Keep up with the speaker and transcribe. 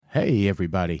Hey,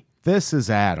 everybody. This is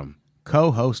Adam,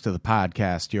 co-host of the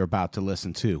podcast you're about to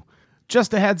listen to.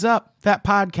 Just a heads up, that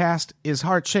podcast is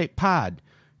Heart Shaped Pod,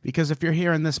 because if you're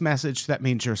hearing this message, that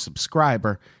means you're a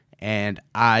subscriber, and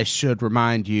I should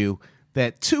remind you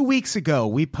that 2 weeks ago,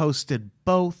 we posted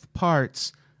both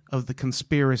parts of the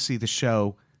Conspiracy the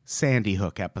Show Sandy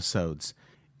Hook episodes.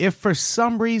 If for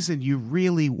some reason you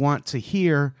really want to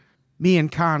hear me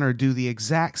and Connor do the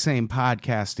exact same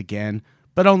podcast again,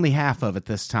 but only half of it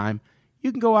this time,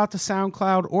 you can go out to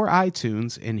SoundCloud or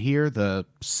iTunes and hear the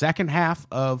second half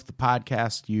of the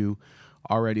podcast you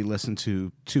already listened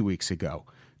to 2 weeks ago,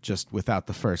 just without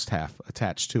the first half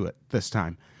attached to it this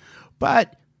time.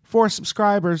 But for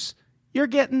subscribers, you're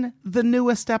getting the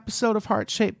newest episode of Heart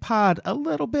Shaped Pod a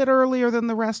little bit earlier than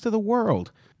the rest of the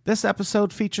world. This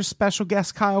episode features special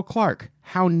guest Kyle Clark.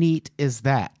 How neat is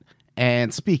that?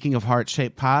 And speaking of Heart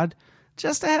Shaped Pod,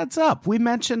 just a heads up, we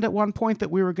mentioned at one point that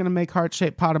we were going to make Heart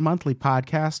Shaped Pod a monthly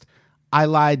podcast. I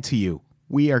lied to you.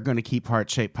 We are going to keep Heart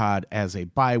Shaped Pod as a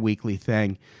bi-weekly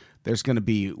thing. There's going to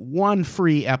be one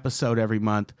free episode every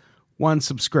month, one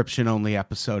subscription-only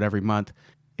episode every month.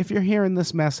 If you're hearing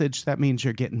this message, that means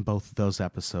you're getting both of those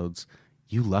episodes.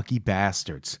 You lucky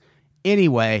bastards.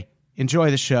 Anyway,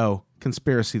 enjoy the show.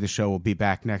 Conspiracy the Show will be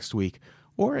back next week.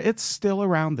 Or it's still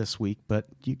around this week, but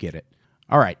you get it.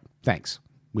 All right, thanks.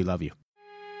 We love you.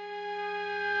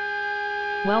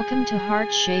 Welcome to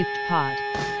Heart Shaped Pod,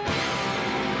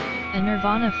 a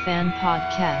Nirvana fan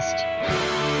podcast,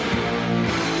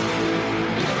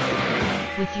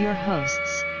 with your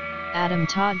hosts, Adam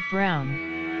Todd Brown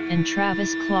and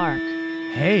Travis Clark.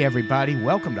 Hey, everybody.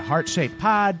 Welcome to Heart Shaped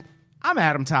Pod. I'm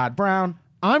Adam Todd Brown.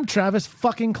 I'm Travis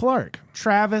fucking Clark.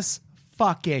 Travis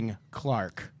fucking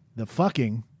Clark. The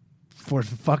fucking, for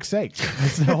fuck's sake.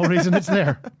 That's the whole reason it's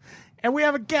there. And we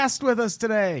have a guest with us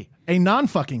today. A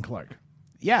non-fucking Clark,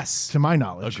 Yes. to my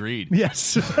knowledge. Agreed.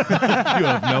 Yes. You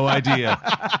have no idea.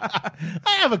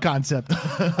 I have a concept.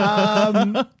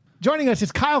 Joining us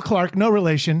is Kyle Clark, no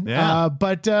relation, Yeah.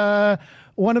 but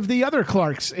one of the other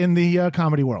Clarks in the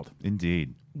comedy world.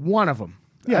 Indeed. One of them.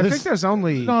 Yeah, I there's- think there's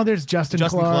only No, there's Justin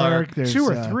Justin Clark. Clark. There's, two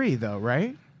or three, though,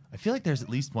 right? I feel like there's at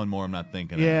least one more I'm not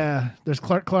thinking of. Yeah, there's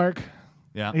Clark.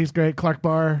 Yeah. He's great. Clark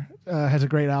Barr has a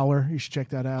great hour. You should check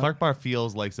that out. Clark Barr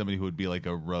feels like somebody who would be like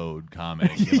a road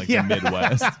comic in like Yeah. the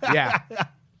Midwest. Yeah.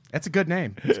 That's a good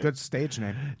name. It's a good stage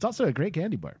name. It's also a great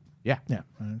candy bar. Yeah. Yeah,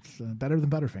 it's better than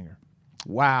Butterfinger.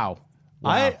 Wow.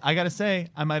 I gotta say,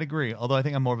 I might agree. Although I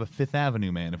think I'm more of a Fifth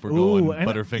Avenue man if we're going and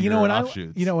Butterfinger you know what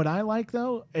offshoots. you know what I like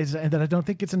though is and that I don't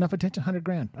think gets enough attention.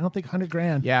 $100,000. I don't think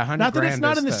 $100,000. Yeah, 100 Not that it's grand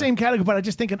not is in the the- same category, but I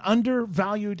just think an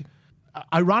undervalued,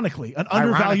 ironically, an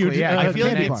undervalued. yeah. I feel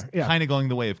like candy it's bar. Yeah. kind of going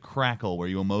the way of Crackle, where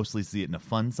you will mostly see it in a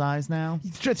fun size now.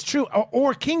 It's true,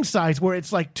 or king size, where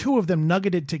it's like two of them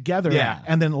nuggeted together, Yeah.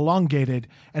 and then elongated,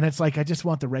 and it's like I just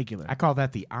want the regular. I call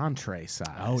that the entree size.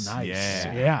 Oh, nice,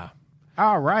 Yeah. yeah.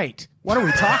 All right. What are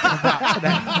we talking about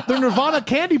today? The Nirvana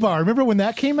candy bar. Remember when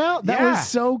that came out? That Yeah. was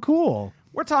so cool.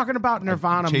 We're talking about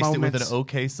Nirvana Chased moments. it with an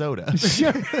OK soda.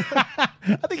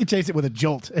 I think you chase it with a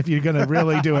jolt if you're going to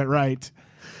really do it right.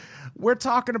 We're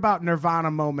talking about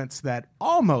Nirvana moments that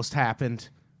almost happened,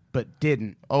 but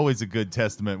didn't. Always a good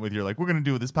testament with your like, we're gonna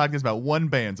do this podcast about one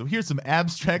band. So here's some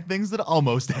abstract things that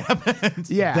almost happened.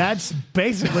 Yeah. That's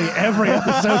basically every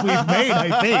episode we've made,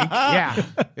 I think. Yeah.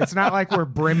 It's not like we're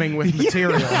brimming with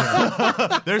material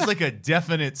here. There's like a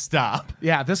definite stop.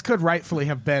 Yeah, this could rightfully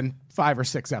have been 5 or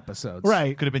 6 episodes.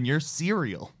 Right. Could have been your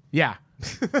cereal. Yeah.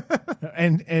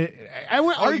 And I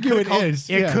would argue it is.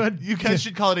 It Yeah. could. You guys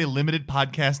should call it a limited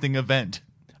podcasting event.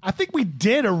 I think we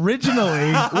did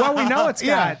originally. Well, we know it's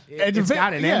got And it's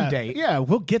got an yeah, end date. Yeah,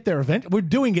 we'll get there event. We're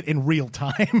doing it in real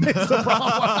time. It's the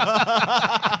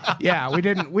problem. Yeah, we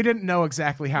didn't know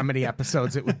exactly how many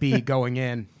episodes it would be going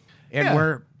in, and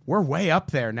Yeah. we're way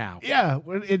up there now. Yeah,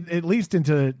 at least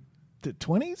into the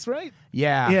 20s, right?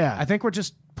 Yeah, Yeah. I think we're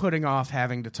just putting off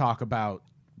having to talk about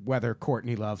whether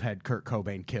Courtney Love had Kurt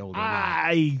Cobain killed or not.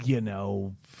 I,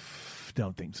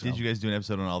 don't think so. Did you guys do an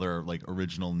episode on all their like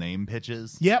original name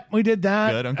pitches? Yep, we did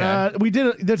that. Good, okay. We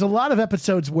did. There's a lot of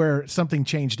episodes where something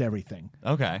changed everything.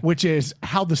 Okay. Which is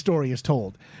how the story is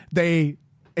told.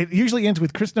 It usually ends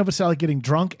with Chris Novoselic getting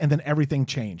drunk, and then everything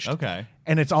changed. Okay.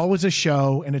 And it's always a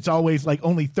show, and it's always like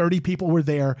only 30 people were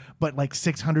there, but like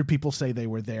 600 people say they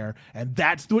were there, and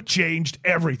that's what changed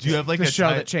everything. Do you have like The a show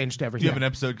that changed Do everything. you have an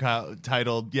episode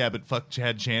titled "Yeah, but fuck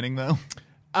Chad Channing" though?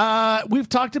 We've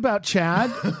talked about Chad,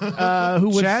 who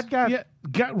was Chad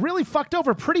got really fucked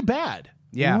over pretty bad.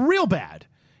 Yeah. Real bad.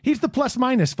 He's the plus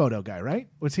minus photo guy, right?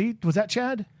 Was that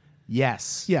Chad?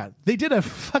 Yes. Yeah, they did a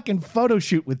fucking photo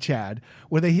shoot with Chad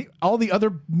where all the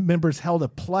other members held a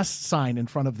plus sign in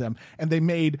front of them, and they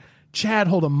made Chad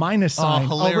hold a minus sign over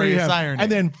hilarious him, irony.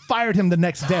 and then fired him the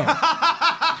next day.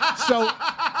 So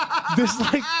this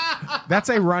like. That's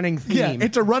a running theme. Yeah,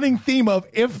 it's a running theme of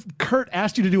if Kurt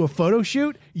asked you to do a photo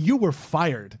shoot, you were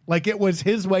fired. Like it was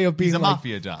his way of being He's a like,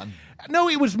 mafia Don. No,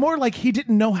 it was more like he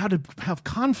didn't know how to have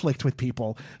conflict with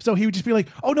people. So he would just be like,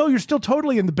 oh, no, you're still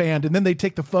totally in the band. And then they'd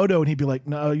take the photo and he'd be like,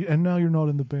 no, and now you're not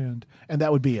in the band. And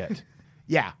that would be it.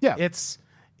 Yeah. Yeah. It's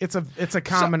a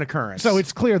common occurrence. So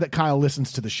it's clear that Kyle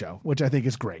listens to the show, which I think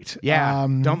is great. yeah.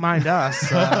 Don't mind us.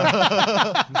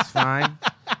 It's fine.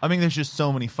 I mean, there's just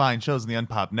so many fine shows in the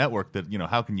Unpop Network that,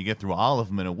 how can you get through all of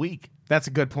them in a week? That's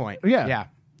a good point. Yeah. Yeah.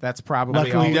 That's probably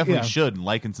Luckily, all. You definitely yeah. should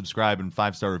like and subscribe and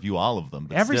 5-star review all of them.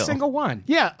 But Every still. single one.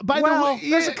 Yeah. By the Well, way,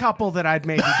 there's a couple that I'd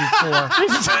maybe do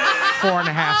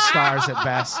 4.5 stars at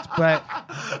best, but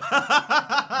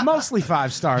mostly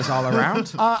 5 stars all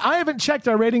around. I haven't checked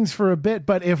our ratings for a bit,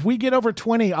 but if we get over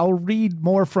 20, I'll read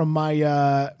more from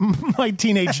my my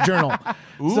teenage journal.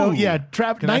 So yeah,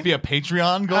 Can that be a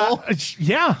Patreon goal?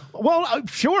 Yeah. Well,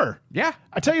 sure. Yeah.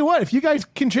 I tell you what, if you guys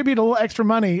contribute a little extra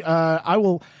money, I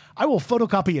will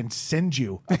photocopy and send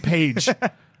you a page.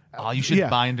 Oh, you should yeah.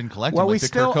 bind and collect Well, them we like the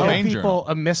still Kurt owe Cobain people journal.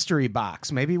 a mystery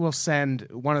box. Maybe we'll send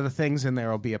one of the things in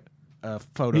there will be a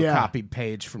photocopied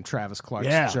page from Travis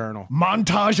Clark's journal.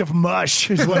 Montage of mush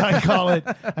is what I call it.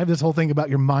 I have this whole thing about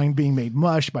your mind being made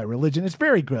mush by religion. It's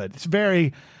very good. It's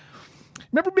very.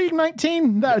 Remember being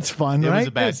 19? That's fun, It right? was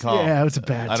a bad call. Yeah, it was a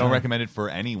bad I don't time. recommend it for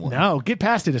anyone. No, get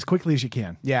past it as quickly as you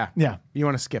can. Yeah. Yeah. You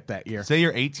want to skip that year. Say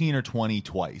you're 18 or 20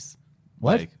 twice.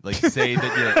 What? Like say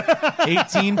that you're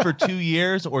 18 for 2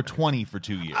 years or 20 for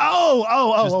 2 years.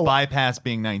 Oh. Just bypass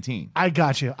being 19. I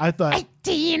got you. I thought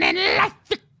 18 and life,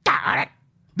 you got it.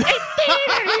 18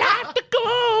 and life to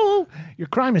go. Your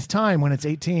crime is time when it's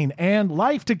 18 and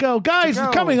life to go. Guys, To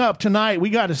go. coming up tonight,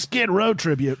 we got a Skid Row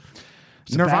tribute.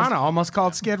 Nirvana almost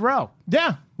called Skid Row.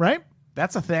 Yeah, right?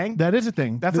 That's a thing. That is a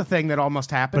thing. That's a thing that almost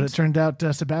happened. But it turned out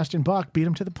Sebastian Bach beat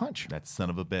him to the punch. That son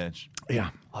of a bitch.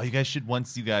 Yeah. Oh, you guys should,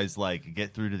 once you guys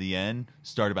get through to the end,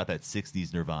 start about that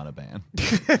 60s Nirvana band.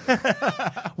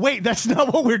 Wait, that's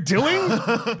not what we're doing?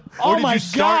 Oh Or did my you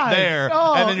start God. there,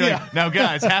 Oh, and then you're yeah. like, now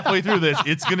guys, halfway through this,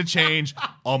 it's going to change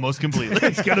almost completely.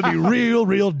 It's going to be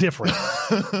real different.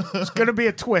 There's going to be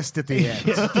a twist at the end.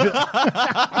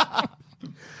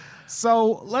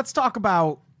 So let's talk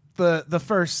about the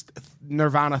first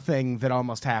Nirvana thing that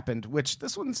almost happened, which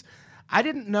this one's, I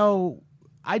didn't know.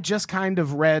 I just kind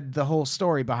of read the whole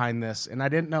story behind this, and I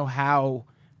didn't know how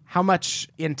much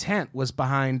intent was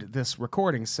behind this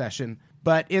recording session.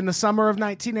 But in the summer of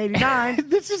 1989,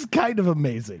 This is kind of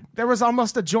amazing. there was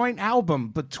almost a joint album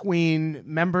between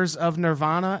members of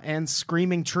Nirvana and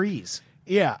Screaming Trees.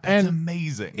 Yeah. It's and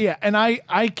amazing. Yeah, and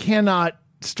I cannot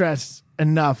stress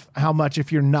enough how much,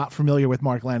 if you're not familiar with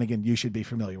Mark Lanegan, you should be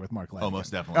familiar with Mark Lanegan. Oh,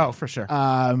 most definitely. Oh, for sure.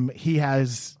 He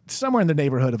has somewhere in the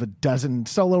neighborhood of a dozen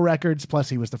solo records, plus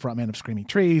he was the frontman of Screaming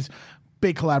Trees,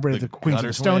 big collaborator with the Queens of Gutter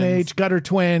the Stone Twins. Age, Gutter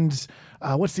Twins.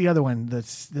 What's the other one?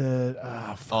 That's the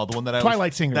Oh, the one that I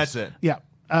Twilight Singers. That's it. Yeah.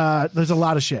 There's a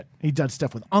lot of shit. He did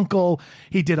stuff with Uncle.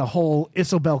 He did a whole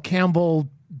Isobel Campbell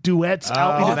duets. Oh, He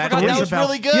I did that forgot three that is was of them.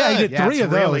 really good. Yeah, he did Yeah, three it's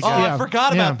of those. really good. Oh, Yeah. I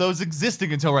forgot Yeah. about those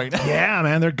existing until right now. Yeah,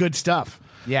 man, they're good stuff.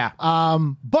 Yeah.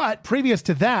 But previous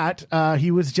to that, he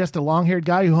was just a long-haired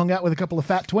guy who hung out with a couple of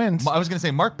fat twins. I was going to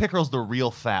say, Mark Pickrell's the real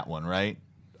fat one, right?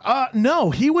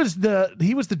 No, he was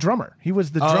the drummer. He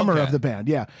was the drummer okay. of the band.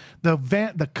 Yeah,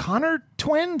 the Connor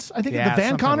twins. I think Yeah, the Van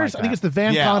something Connors. like I think that. it's the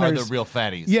Van Yeah, are Connors. the real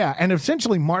fatties. Yeah, and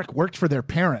essentially Mark worked for their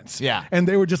parents. Yeah. and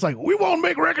they were just like, we won't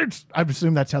make records. I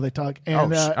assume that's how they talk.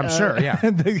 And, I'm sure, yeah.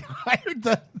 And they hired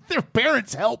their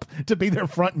parents' help to be their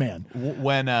front man.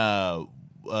 When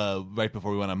right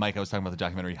before we went on mic, I was talking about the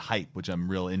documentary Hype, which I'm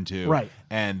real into. Right.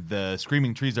 And the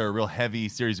Screaming Trees are a real heavy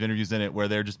series of interviews in it where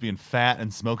they're just being fat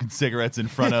and smoking cigarettes in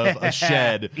front of a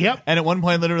shed. Yep. And at one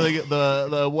point, literally,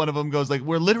 the one of them goes like,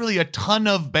 "We're literally a ton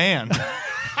of band."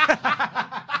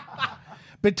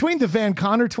 Between the Van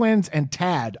Connor twins and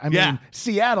Tad, I mean, Yeah.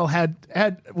 Seattle had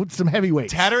some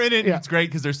heavyweights. Tatter in it. Yeah. It's great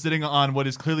because they're sitting on what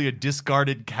is clearly a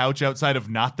discarded couch outside of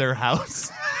not their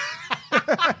house.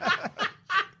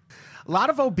 A lot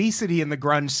of obesity in the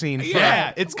grunge scene. for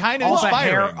Yeah, it's kind of all the,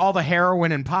 inspiring. all the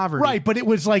heroin and poverty. Right, but it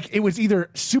was either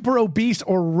super obese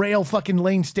or rail fucking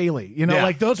Lane Staley. You know, Yeah.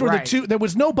 like those were Right. the two. There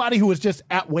was nobody who was just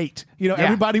at weight. You know, Yeah.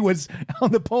 everybody was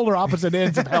on the polar opposite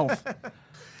ends of health.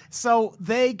 So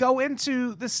they go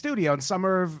into the studio in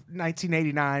summer of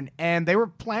 1989, and they were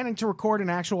planning to record an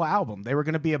actual album. They were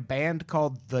going to be a band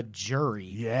called The Jury.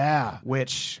 Yeah.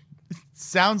 Which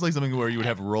Sounds like something where you would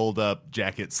have rolled up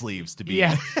jacket sleeves to be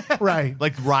Yeah. Right.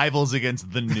 like rivals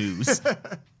against the News.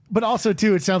 But also,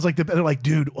 too, it sounds like they're like,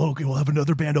 dude, okay, we'll have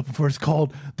another band open for us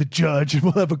called The Judge, and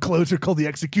we'll have a closer called The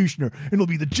Executioner. And it'll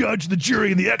be the judge, the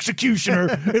jury, and the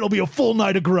executioner. It'll be a full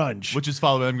night of grunge. Which is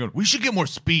followed by them going, we should get more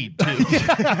speed, too.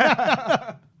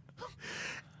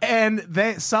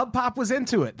 And Sub Pop was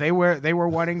into it. They were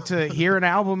wanting to hear an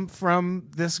album from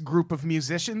this group of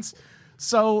musicians.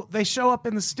 So they show up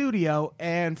in the studio,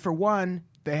 and for one,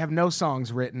 they have no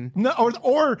songs written. No,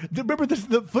 or remember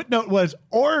the footnote was,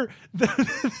 or the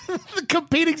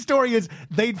competing story is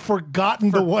they'd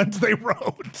forgotten the ones they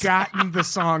wrote. Gotten the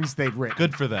songs they'd written.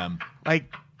 Good for them.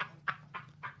 Like,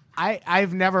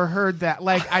 I've never heard that.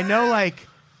 Like, I know, like,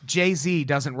 Jay-Z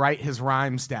doesn't write his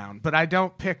rhymes down, but I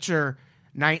don't picture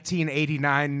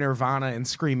 1989 Nirvana and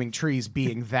Screaming Trees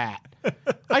being that.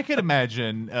 I could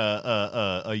imagine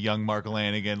a young Mark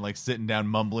Lanigan like sitting down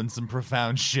mumbling some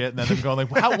profound shit, and then them going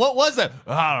like, "What was that?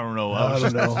 I don't know. I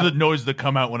don't know. The noise that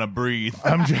come out when I breathe."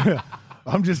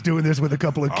 I'm just doing this with a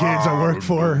couple of kids I work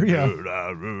for.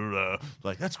 Yeah.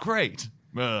 Like, that's great.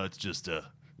 It's just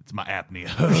it's my apnea.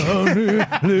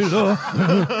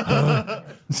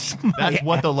 That's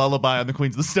what the lullaby on the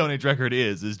Queens of the Stone Age record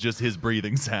is just his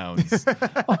breathing sounds.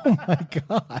 Oh my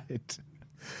God.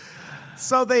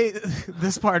 So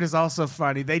this part is also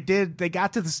funny. They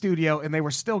got to the studio and they were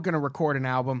still going to record an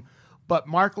album, but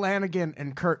Mark Lanigan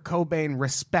and Kurt Cobain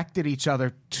respected each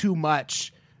other too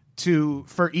much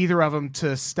for either of them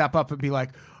to step up and be like,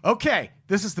 okay,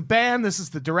 this is the band, this is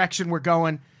the direction we're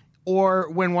going. Or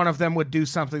when one of them would do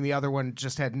something, the other one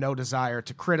just had no desire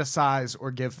to criticize or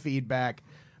give feedback.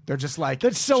 They're just like,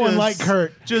 That's so unlike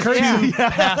Kurt. Just Kurt, two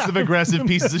passive-aggressive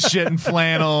pieces of shit in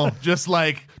flannel, just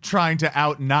like trying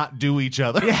to not do each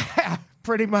other. yeah,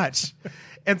 pretty much.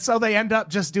 And so they end up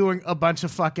just doing a bunch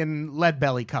of fucking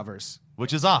Leadbelly covers.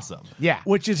 Which is awesome. Yeah.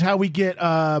 Which is how we get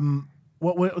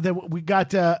what we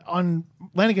got on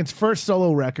Lanigan's first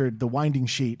solo record, The Winding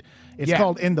Sheet. It's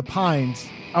called In the Pines.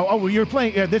 Oh, well, you're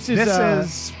playing. Yeah, this is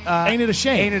Ain't It a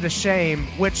Shame? Ain't It a Shame,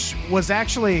 which was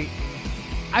actually,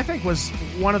 I think, was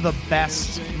one of the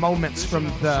best moments from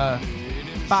the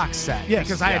box set. Yes.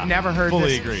 Because I had never heard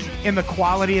Fully this. agreed. And the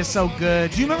quality is so good.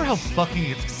 Do you remember how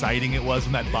fucking exciting it was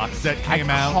when that box set came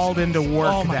I out? called into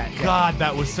work Oh my that day. God,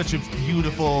 that was such a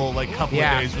beautiful couple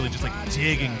Yeah. of days, really just like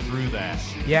digging through that.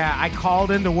 Yeah, I called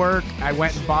into work. I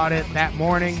went and bought it that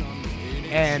morning.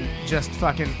 And just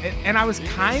fucking, and I was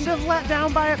kind of let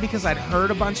down by it because I'd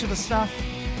heard a bunch of the stuff,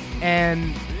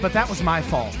 but that was my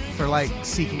fault for like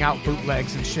seeking out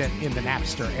bootlegs and shit in the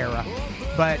Napster era.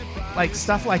 But like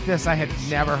stuff like this I had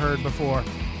never heard before,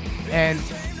 and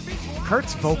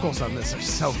Kurt's vocals on this are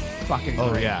so fucking great.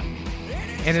 Oh yeah,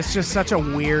 and it's just such a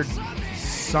weird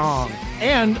song.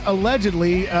 And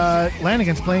allegedly,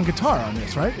 Lanigan's playing guitar on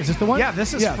this, right? Is this the one? Yeah,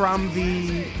 this is from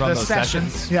the those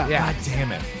sessions. sessions? Yeah. God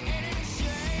damn it.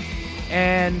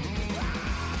 And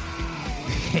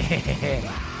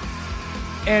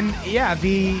yeah,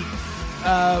 the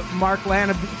Mark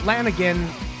Lanigan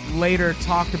later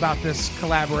talked about this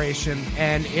collaboration,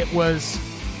 and it was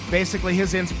basically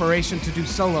his inspiration to do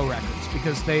solo records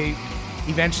because they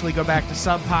eventually go back to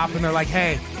Sub Pop and they're like,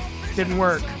 hey, didn't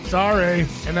work, sorry.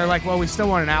 And they're like, well, we still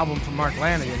want an album from Mark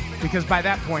Lanigan because by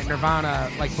that point Nirvana,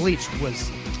 like Bleach,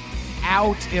 was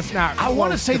out, if not I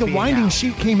want to say The Winding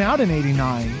Sheet came out in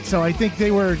 '89, so I think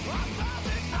they were.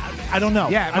 I don't know.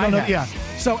 Yeah, I don't know. have. Yeah.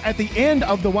 So at the end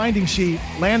of The Winding Sheet,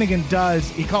 Lanigan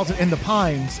he calls it In the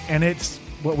Pines, and it's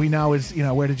what we know is,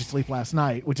 Where Did You Sleep Last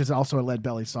Night, which is also a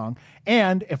Leadbelly song.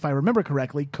 And if I remember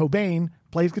correctly, Cobain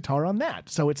plays guitar on that.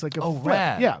 So it's like a flip.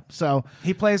 rad. Yeah. So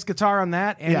He plays guitar on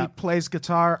that, and Yeah. he plays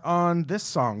guitar on this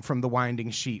song from The Winding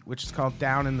Sheet, which is called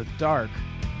Down in the Dark,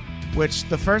 which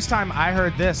the first time I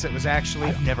heard this, it was actually...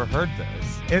 I've never heard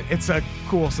this. It's a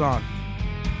cool song.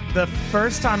 The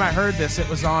first time I heard this, it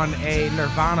was on a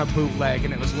Nirvana bootleg,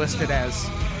 and it was listed as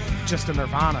just a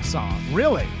Nirvana song.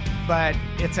 really, But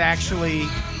it's actually...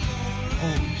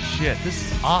 Holy shit,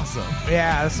 this is awesome.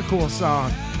 Yeah, it's a cool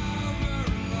song.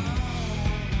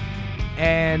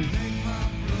 And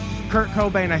Kurt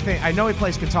Cobain, I know he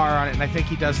plays guitar on it, and I think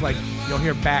he does, like, you'll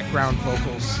hear background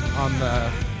vocals on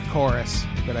the chorus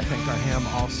that I think are him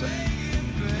also.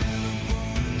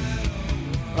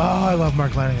 oh, I love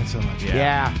Mark Lanigan so much.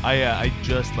 Yeah. I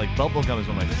just like Bubblegum is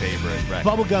one of my favorite records.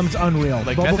 Bubblegum's unreal.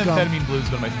 Like Bubblegum, Methamphetamine Blues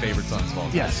is one of my favorite songs of all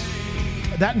time. yes,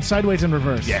 that and Sideways in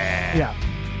Reverse. Yeah. Yeah.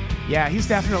 Yeah, he's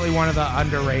definitely one of the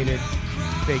underrated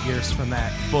figures from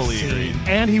that. Fully scene. agreed.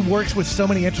 And he works with so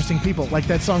many interesting people. Like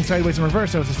that song Sideways in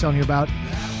Reverse I was just telling you about.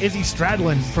 Izzy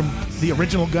Stradlin from the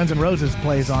original Guns N' Roses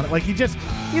plays on it. Like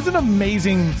he's an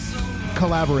amazing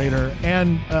collaborator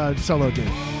and solo dude.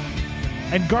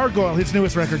 And Gargoyle, his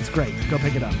newest record is great. Go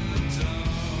pick it up.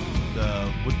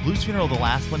 Was Blues Funeral the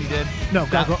last one he did? No,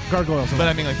 Gargoyle's. But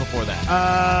I mean, like before that.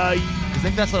 Uh, I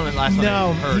think that's the last one no,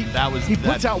 I heard. he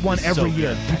puts out one every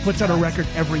year. He puts out a record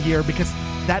every year because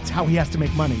that's how he has to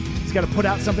make money. He's got to put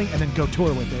out something and then go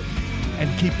tour with it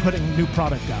and keep putting new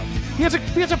product out. He has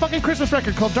a fucking Christmas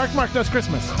record called Dark Mark Does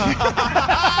Christmas.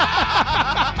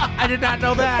 I did not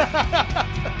know that.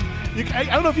 I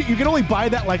don't know if you can only buy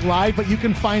that like live, but you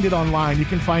can find it online. You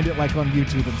can find it like on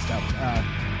YouTube and stuff.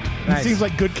 Nice. It seems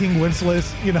like Good King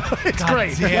Wenceslas. It's God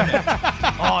great. damn it.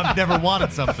 Oh, I've never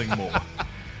wanted something more.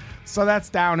 So that's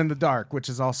Down in the Dark, which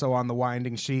is also on the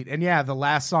Winding Sheet. And yeah, the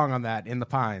last song on that, In the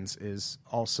Pines, is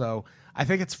also, I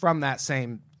think it's from that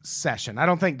same session. I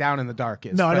don't think Down in the Dark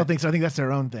is. No, I but- don't think so. I think that's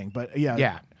their own thing. But yeah.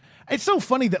 Yeah. It's so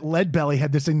funny that Leadbelly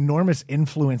had this enormous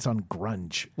influence on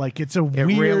grunge. Like it's a It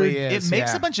weird. really is. It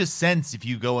makes yeah. a bunch of sense if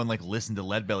you go and like listen to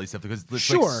Leadbelly stuff because it's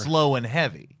Sure. like slow and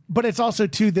heavy. But it's also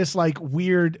too this like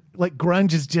weird, like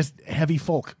grunge is just heavy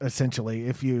folk essentially.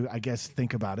 If you, I guess,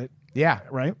 think about it, Yeah.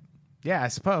 right? Yeah, I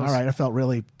suppose. All right, I felt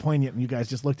really poignant, and you guys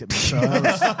just looked at me. So I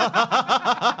was,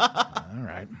 all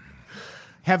right.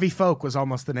 Heavy Folk was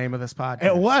almost the name of this podcast.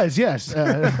 It was, yes.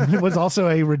 It was also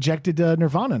a rejected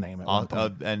Nirvana name. At one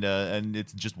point. And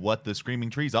it's just what the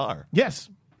Screaming Trees are. Yes,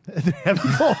 heavy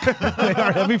folk. They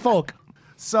are heavy folk.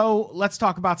 So let's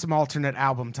talk about some alternate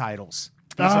album titles.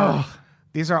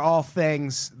 These are all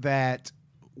things that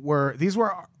were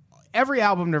every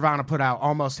album Nirvana put out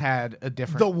almost had a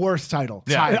different The worst title.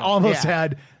 Yeah. It almost Yeah.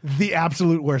 had the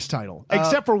absolute worst title,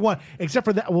 except for one. Except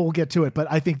for that, we'll get to it. But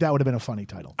I think that would have been a funny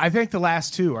title. I think the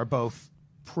last two are both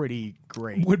pretty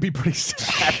great. Would be pretty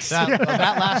sad.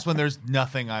 That last one, there's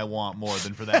nothing I want more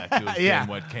than for that to have Yeah. been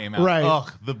what came out. Right.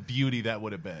 Ugh, the beauty that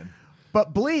would have been.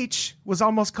 But Bleach was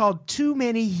almost called Too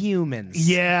Many Humans.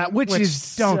 Yeah, which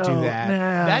is don't so- do that.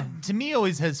 nah. That to me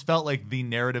always has felt like the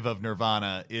narrative of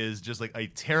Nirvana is just like a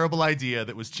terrible idea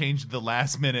that was changed at the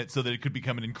last minute so that it could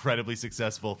become an incredibly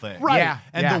successful thing. Right. Yeah.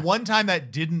 And yeah. the one time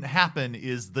that didn't happen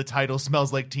is the title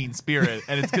Smells Like Teen Spirit.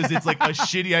 And it's because it's like a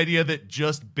shitty idea that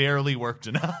just barely worked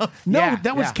enough. No, Yeah,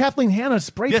 that was yeah. Kathleen Hanna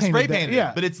spray Yeah, painted. spray that. painted.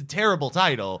 Yeah, But it's a terrible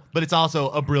title, but it's also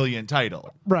a brilliant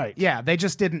title. right. Yeah, they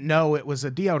just didn't know it was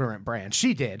a deodorant brand.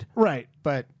 She did, Right.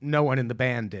 but no one in the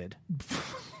band did.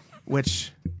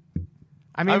 Which,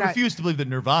 I I mean, refuse to believe that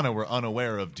Nirvana were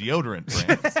unaware of deodorant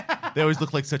brands. They always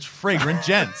look like such fragrant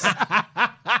gents.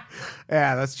 yeah,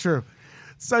 that's true.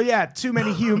 So yeah, Too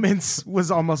Many Humans was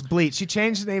almost Bleach. He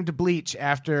changed the name to Bleach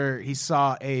after he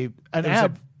saw An there was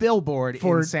ad a billboard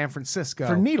for- in San Francisco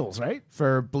For needles, right?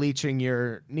 for bleaching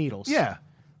your needles. Yeah.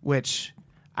 Which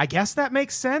I guess that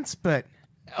makes sense, but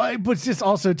But just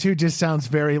also too just sounds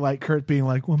very like Kurt being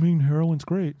like, well, I mean, heroin's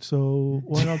great, so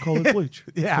why not call it bleach?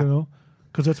 Yeah.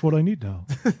 Because that's what I need now.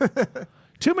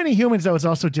 Too Many Humans, though, is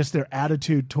also just their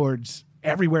attitude towards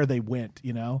everywhere they went.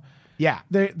 yeah.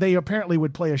 They apparently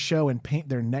would play a show and paint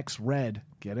their necks red.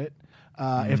 Get it?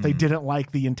 If they didn't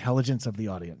like the intelligence of the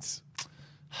audience.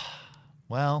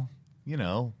 Well,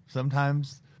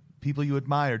 sometimes people you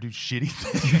admire do shitty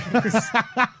things.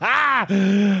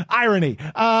 Irony.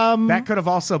 That could have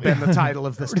also been the title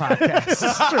of this podcast.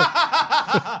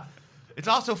 It's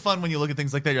also fun when you look at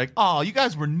things like that. You're like, oh, you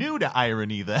guys were new to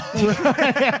irony then.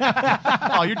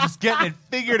 Oh, you're just getting it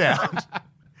figured out.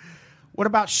 What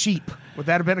about Sheep? Would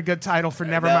that have been a good title for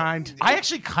Nevermind? I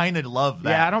actually kind of love that.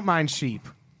 Yeah, I don't mind Sheep.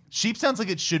 Sheep sounds like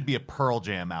it should be a Pearl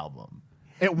Jam album.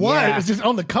 It was. Yeah. It was just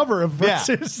on the cover of Yeah.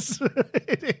 Versus.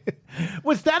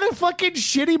 Was that a fucking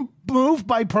shitty move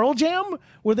by Pearl Jam?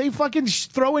 Were they fucking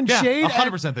throwing Yeah, shade?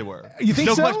 100% they were. You think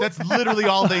no so? question, that's literally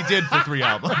all they did for 3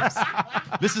 albums.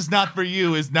 This Is Not For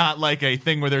You is not like a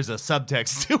thing where there's a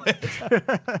subtext to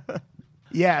it.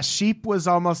 Yeah, Sheep was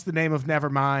almost the name of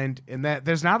Nevermind, and that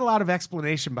there's not a lot of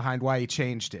explanation behind why he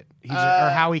changed it, or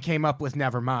how he came up with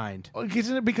Nevermind.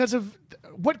 Isn't it because of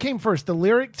what came first, the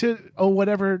lyric to "Oh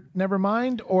Whatever, Never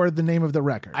Mind" or the name of the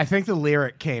record? I think the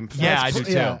lyric came first. Yeah, I do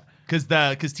too. yeah.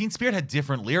 Because Teen Spirit had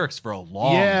different lyrics for a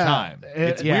long Yeah. time.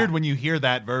 It's Yeah. weird when you hear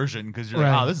that version because you're Right.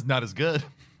 like, oh, this is not as good.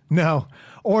 No,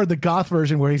 or the goth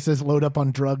version where he says "Load up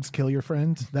on drugs, kill your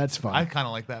friends." That's fun. I kind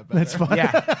of like that better. That's fun.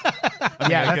 Yeah,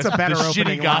 yeah, I that's guess a better the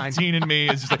opening shitty goth line. teen in me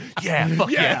is just like, yeah,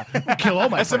 fuck yeah. Kill all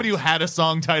my As somebody who had a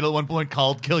song title at one point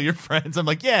called "Kill Your Friends," I'm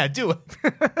like, yeah, do it.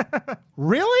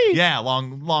 Really? Yeah,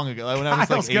 long ago when I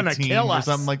was I like was gonna 18 kill or us.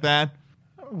 something like that.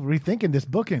 rethinking this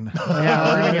booking. Yeah,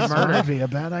 we're gonna get That murdered. might be a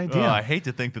bad idea. I hate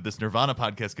to think that this Nirvana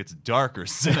podcast gets dark or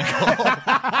cynical.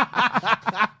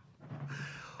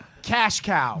 Cash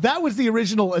Cow. That was the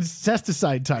original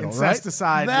Incesticide title, right?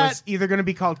 Incesticide That- was either going to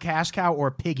be called Cash Cow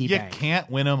or Piggy You Bank. can't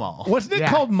win them all. Wasn't it Yeah.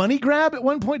 called Money Grab at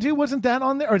one point too? Wasn't that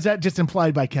on there, or is that just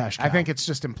implied by Cash Cow? I think it's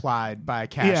just implied by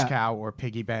Cash Yeah. Cow or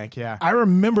Piggy Bank. Yeah. I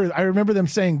remember them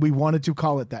saying we wanted to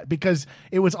call it that because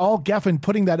it was all Geffen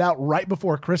putting that out right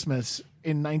before Christmas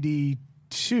in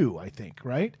 '92, I think,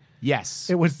 right? Yes.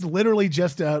 It was literally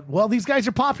just well, these guys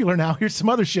are popular now. Here's some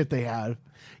other shit they have.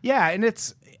 Yeah, and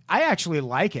I actually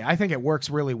like it. I think it works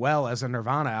really well as a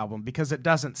Nirvana album because it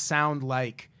doesn't sound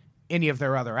like any of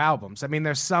their other albums. I mean,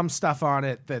 there's some stuff on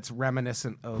it that's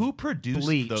reminiscent of Who produced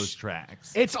Bleach. those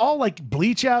tracks? It's all like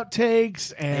Bleach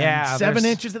outtakes and Yeah, 7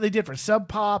 there's- inches that they did for Sub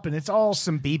Pop, and it's all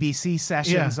Some BBC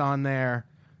sessions Yeah. on there.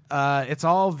 It's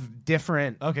all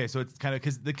different. Okay, so it's kind of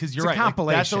because you're a right. Like, that's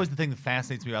compilation. always the thing that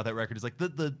fascinates me about that record is like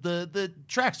the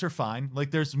tracks are fine.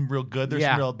 Like there's some real good, there's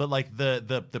Yeah. some real, but like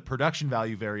the production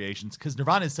value variations. Because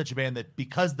Nirvana is such a band that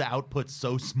because the output's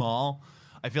so small,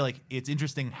 I feel like it's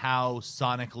interesting how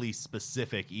sonically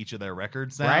specific each of their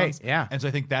records sounds. Right, yeah. And so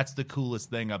I think that's the coolest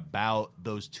thing about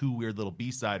those two weird little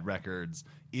B-side records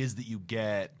is that you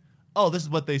get, oh, this is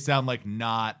what they sound like,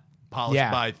 not polished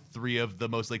Yeah. by three of the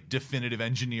most like definitive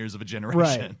engineers of a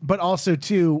generation. right. But also,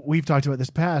 too, we've talked about this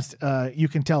past. You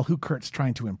can tell who Kurt's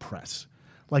trying to impress.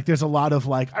 Like, there's a lot of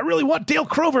like, I really want Dale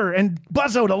Crover and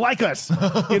Buzzo to like us.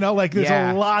 Like there's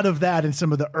Yeah. a lot of that in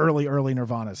some of the early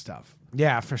Nirvana stuff.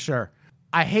 Yeah, for sure.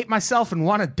 I hate myself and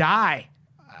want to die.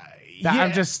 yeah.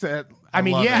 I'm just. I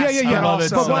mean, love it. yes, Yeah. but love it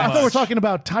also, But so I thought much. we're talking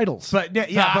about titles. But yeah,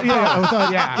 I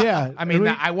thought- yeah. yeah. I mean, We-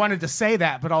 I wanted to say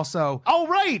that, but also, oh,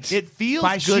 right. It feels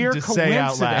by good sheer to say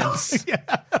out loud. coincidence,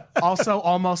 also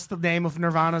almost the name of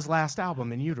Nirvana's last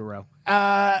album, In Utero.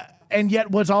 and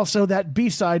yet was also that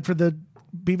B-side for the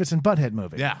Beavis and Butthead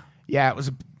movie. Yeah. Yeah, it was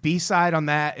a B-side on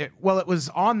that. It was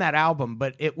on that album,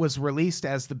 but it was released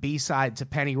as the B-side to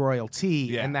Pennyroyal Tea,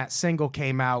 Yeah. and that single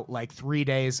came out like 3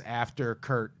 days after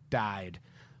Kurt died.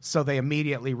 So they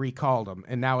immediately recalled him.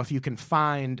 And now if you can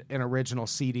find an original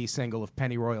CD single of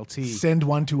Pennyroyal Tea, Send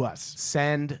one to us.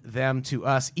 send them to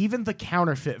us. Even the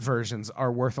counterfeit versions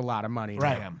are worth a lot of money. now.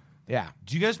 Right. Yeah.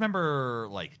 Do you guys remember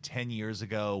like 10 years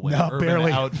ago when No, Urban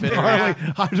barely. Outfitters Barely.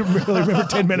 I really remember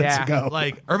 10 minutes Yeah. ago.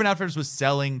 like Urban Outfitters was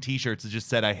selling t-shirts that just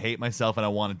said I hate myself and I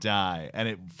want to die.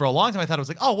 And for a long time I thought it was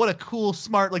like, oh, what a cool,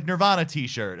 smart like Nirvana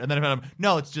t-shirt. And then I found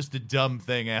no, it's just a dumb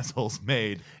thing assholes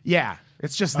made. Yeah.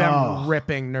 It's just them Oh.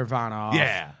 ripping Nirvana off.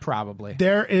 Yeah. Probably.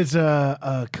 There is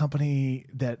a company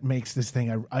that makes this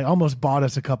thing. I almost bought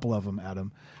us a couple of them,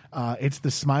 Adam. It's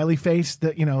the smiley face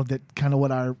that that kind of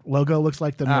what our logo looks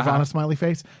like, the Nirvana smiley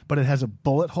face, but it has a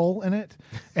bullet hole in it,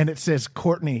 and it says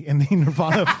Courtney in the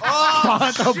Nirvana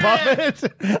font above it.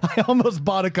 I almost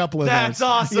bought a couple of That's those.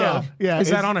 awesome. Yeah. Is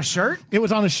that it's- on a shirt? It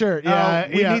was on a shirt. Yeah,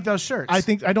 we yeah. need those shirts. I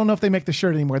don't know if they make the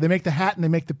shirt anymore. They make the hat and they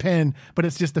make the pin, but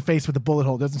it's just the face with the bullet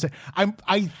hole. It doesn't say.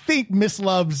 I think Miss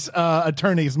Love's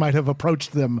attorneys might have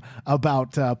approached them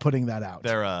about putting that out.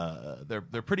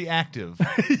 They're pretty active.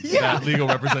 That legal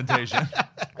representation.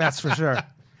 That's for sure.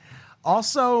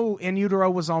 Also, In Utero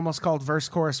was almost called Verse,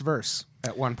 Chorus, Verse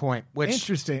at one point, which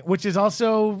Interesting. Which is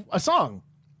also a song.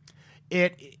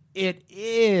 it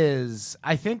is.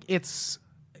 I think it's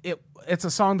a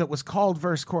song that was called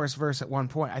Verse, Chorus, Verse at one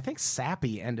point. I think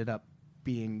Sappy ended up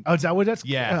being Oh, is that what that's?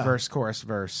 Yeah. Verse, Chorus,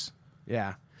 Verse.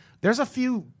 Yeah. There's a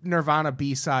few Nirvana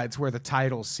B-sides where the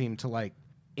titles seem to like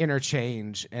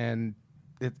interchange, and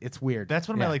it's weird. That's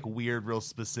one of Yeah. my like weird, real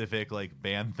specific like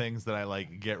band things that I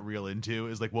like get real into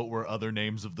is like what were other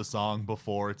names of the song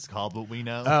before it's called What We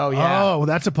Know. Oh yeah. Oh, well,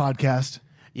 that's a podcast.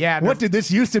 Yeah. What did this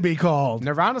used to be called?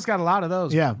 Nirvana's got a lot of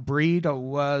those. Yeah. Breed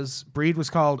was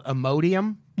called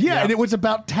Imodium. Yeah, and it was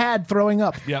about Tad throwing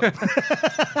up. Yep.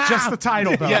 Just the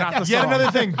title though, not the Yet song.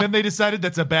 another thing. Then they decided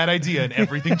that's a bad idea and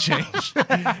everything changed.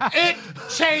 It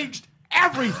changed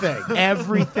everything.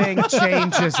 Everything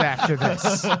changes after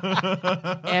this.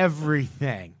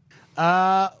 Everything.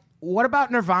 What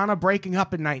about Nirvana breaking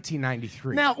up in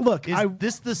 1993? Now, look, Is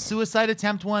this the suicide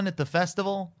attempt one at the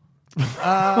festival?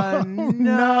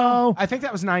 no. I think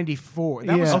that was 94.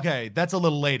 That was Yeah. Okay, that's a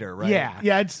little later, right? yeah.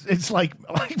 Yeah, it's like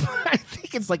I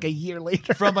think it's like a year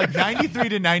later. From like 93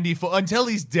 to 94 until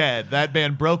he's dead. That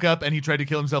band broke up and he tried to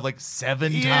kill himself like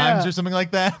 7 Yeah. times or something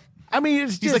like that. I mean,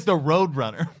 it's He's just like the Road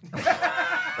Runner.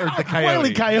 Or the Coyote. Wile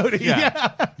E. Coyote.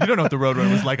 Yeah. You don't know what the Road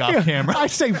Runner was like off camera. I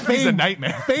say Fame. He's a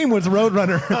nightmare. Fame was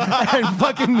Roadrunner, and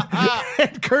fucking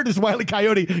and Kurt is Wile E.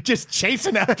 Coyote, just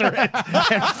chasing after it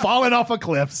and falling off of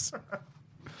cliffs.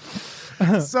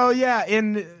 So yeah,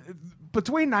 in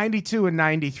between 92 and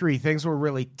 93, things were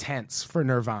really tense for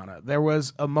Nirvana. There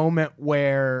was a moment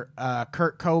where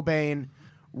Kurt Cobain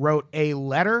wrote a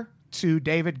letter to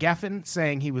David Geffen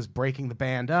saying he was breaking the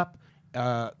band up.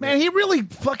 Man, he really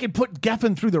fucking put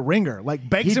Geffen through the ringer. Like,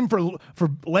 begs him for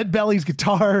Lead Belly's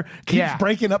guitar, keeps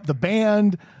breaking up the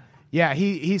band. Yeah,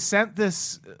 he sent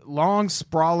this long,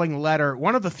 sprawling letter,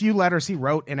 one of the few letters he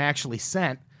wrote and actually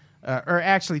sent. Or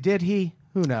actually, did he?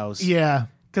 Who knows? Yeah.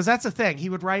 Because that's the thing. He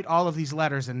would write all of these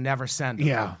letters and never send them.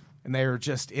 Yeah. And they were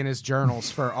just in his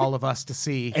journals for all of us to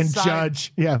see. And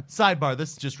judge. Yeah. Sidebar,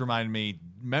 this just reminded me,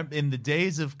 in the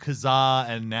days of Kazaa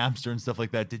and Napster and stuff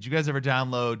like that, did you guys ever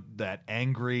download that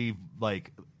angry,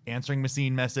 like, answering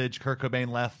machine message Kurt Cobain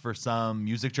left for some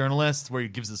music journalist where he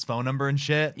gives his phone number and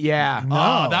shit? Yeah.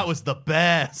 Oh, that was the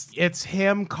best. It's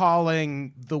him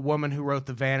calling the woman who wrote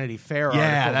the Vanity Fair article.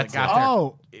 That's that it.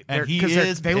 got And he because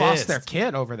is they lost pissed. their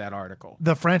kid over that article.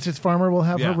 The Frances Farmer will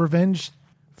have her revenge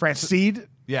seed.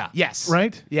 Yeah. Yes.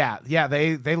 Right? Yeah.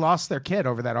 They lost their kid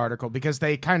over that article because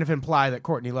they kind of imply that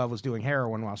Courtney Love was doing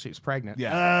heroin while she was pregnant.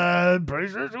 Yeah.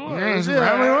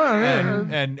 Yeah.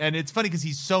 And it's funny because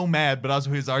he's so mad, but also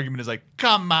his argument is like,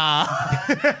 come on.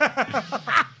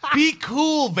 Be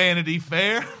cool, Vanity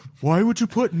Fair. Why would you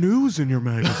put news in your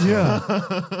magazine?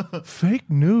 Yeah. Fake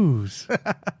news.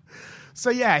 So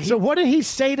yeah, So what did he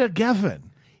say to Geffen?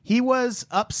 he was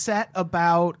upset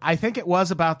about, I think it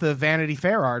was about the Vanity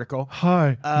Fair article.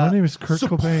 Hi, my name is Kurt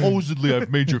Cobain. Supposedly,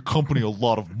 I've made your company a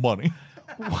lot of money.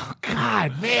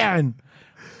 God, man.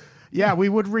 Yeah, we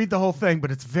would read the whole thing,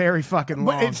 but it's very fucking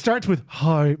long. But it starts with,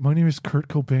 hi, my name is Kurt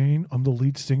Cobain. I'm the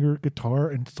lead singer, guitar,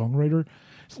 and songwriter.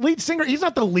 Lead singer? He's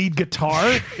not the lead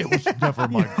guitar. It was never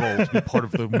my goal to be part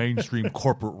of the mainstream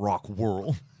corporate rock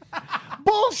world.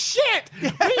 Bullshit!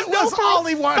 It was all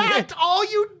he wanted. Fact, all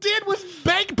you did was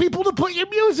beg people to put your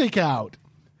music out.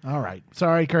 All right.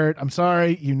 Sorry, Kurt. I'm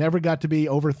sorry. You never got to be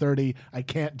over 30. I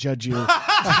can't judge you. I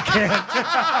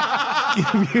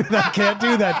can't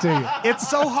do that to you. It's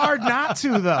so hard not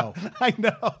to, though. I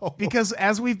know. Because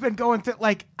as we've been going through,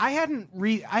 like, I hadn't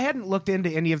looked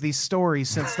into any of these stories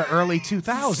since the early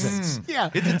 2000s. Yeah.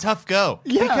 It's a tough go.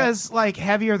 Yeah. Because, like,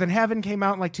 Heavier Than Heaven came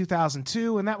out in, like,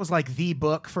 2002, and that was, like, the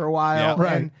book for a while. Yeah.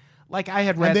 Right. And, like, I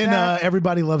had read And then that.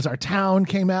 Everybody Loves Our Town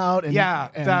came out. And,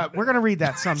 We're going to read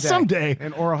that someday. Someday.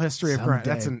 An oral history of grunge.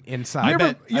 That's an inside. I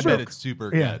bet ever- it's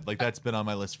super Yeah. good. Like, that's been on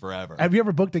my list forever. Have you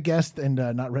ever booked a guest and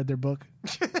not read their book?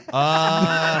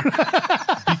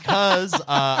 Because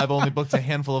I've only booked a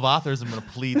handful of authors, I'm going to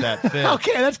plead that fifth.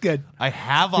 Okay, that's good. I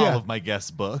have all Yeah. of my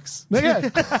guest books.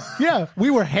 Yeah. We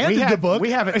were handed the book.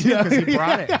 We have it, too, 'cause he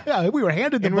brought it. Yeah, we were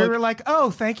handed the And book. we were like, "Oh,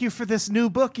 thank you for this new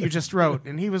book you just wrote."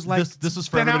 And he was like, This was "It's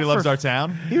for been Everybody out Loves for-" Our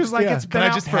Town. He was like, Yeah. "It's been Can I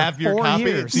out just for have your 4 copy?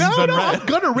 years." Seems no, unread. I'm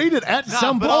gonna read it at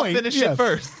some but point. I'll finish Yeah. it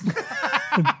first.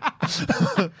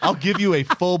 I'll give you a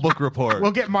full book report.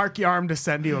 We'll get Mark Yarm to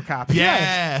send you a copy.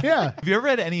 yeah. Yeah. Have you ever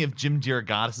read any of Jim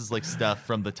Girogadis' like stuff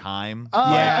from the time?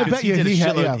 Yeah, I 'Cause bet he you did a he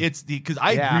had- shitload. yeah. It's because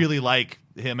I Yeah. really like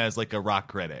him as like a rock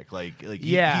critic.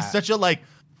 Yeah. He's such a like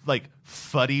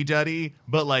fuddy-duddy,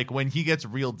 but like when he gets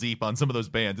real deep on some of those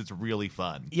bands, it's really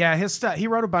fun. Yeah, his stuff. He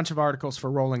wrote a bunch of articles for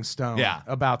Rolling Stone Yeah.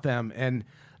 about them, and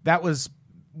that was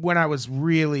when I was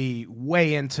really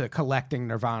way into collecting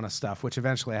Nirvana stuff, which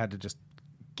eventually I had to just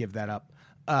give that up.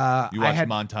 You watched I had,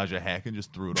 Montage of Heck and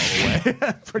just threw it all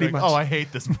away. Pretty Like, much. Oh, I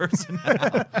hate this person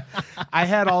now. I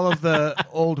had all of the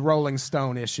old Rolling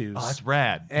Stone issues. Oh, that's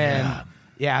rad. And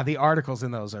yeah, the articles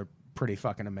in those are pretty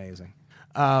fucking amazing.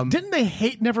 Didn't they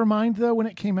hate Nevermind though when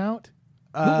it came out?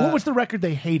 What was the record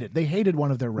they hated? They hated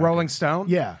one of their records. Rolling Stone?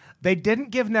 Yeah. They didn't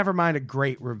give Nevermind a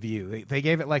great review. They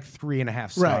gave it like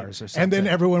 3.5 stars or something. And then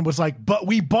everyone was like, "But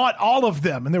we bought all of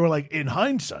them," and they were like, "In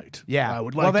hindsight, yeah. I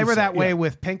would like." Well, they to were say- that way yeah.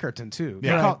 with Pinkerton too.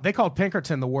 Yeah. They called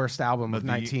Pinkerton the worst album of the-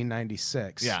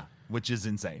 1996. Yeah, which is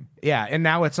insane. Yeah, and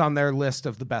now it's on their list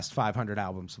of the best 500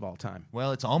 albums of all time.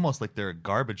 Well, it's almost like they're a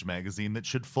garbage magazine that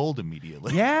should fold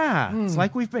immediately. Yeah, it's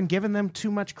like we've been giving them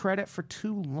too much credit for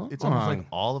too long. It's almost like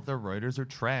all of their writers are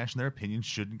trash and their opinions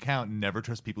shouldn't count. Never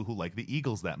trust people who like the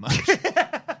Eagles that much.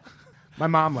 my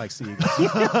mom likes the Eagles,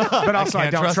 but also I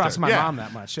can't don't trust trust her. my Yeah. mom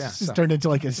that much. Yeah, It's so. turned into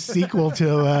like a sequel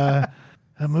to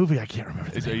a movie. I can't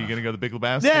remember. Are you going to go the Big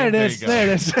Lebowski? There it is. you go. There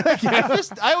it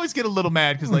is. I always get a little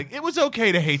mad because like it was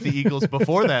okay to hate the Eagles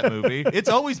before that movie. It's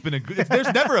always been a good.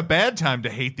 There's never a bad time to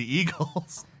hate the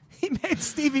Eagles. He made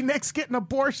Stevie Nicks get an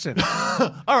abortion.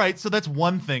 All right, so that's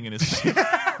one thing in his.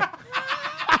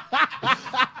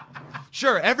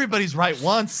 Sure, everybody's right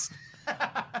once.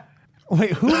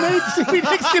 Wait, who made Stevie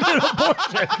Nicks get an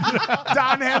abortion?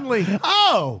 Don Henley.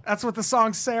 Oh, That's what the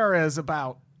song Sarah is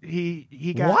about.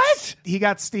 He got What? He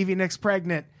got Stevie Nicks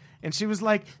pregnant, And she was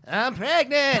like, I'm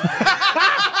pregnant.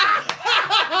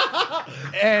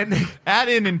 And Add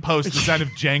in post the sound of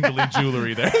jangly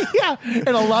jewelry there. Yeah, and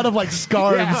a lot of like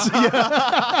scarves.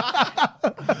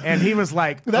 and he was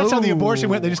like, That's how the "Ooh." abortion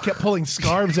went. They just kept pulling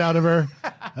scarves out of her.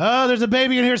 Oh, there's a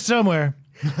baby in here somewhere.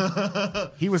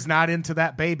 He was not into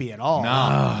that baby at all.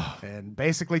 No. And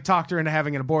basically talked her into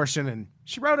having an abortion, and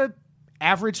she wrote an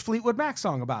average Fleetwood Mac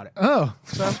song about it. Oh,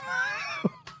 So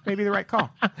maybe the right call.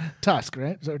 Tusk,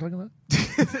 right? Is that what we're talking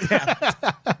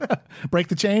about? Break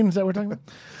the chain? Is that what we're talking about?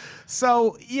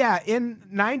 So, yeah, in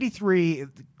 93,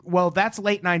 well, that's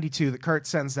late 92 that Kurt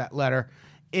sends that letter.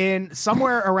 In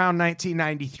somewhere around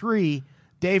 1993,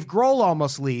 Dave Grohl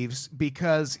almost leaves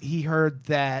because he heard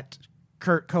that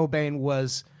Kurt Cobain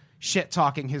was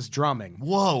shit-talking his drumming,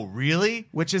 Whoa, really?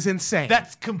 which is insane.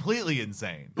 That's completely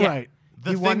insane. Right.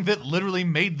 The He thing won- that literally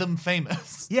made them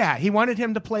famous. Yeah, he wanted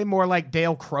him to play more like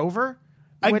Dale Crover.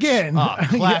 which- Again.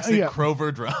 Classic Yeah.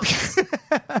 Crover drums.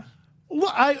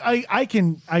 Well,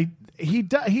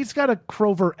 he's got a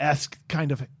Crover-esque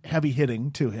kind of heavy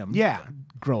hitting to him. Yeah.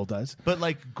 Grohl does. But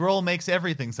like Grohl makes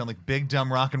everything sound like big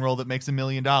dumb rock and roll that makes $1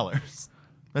 million.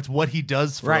 That's what he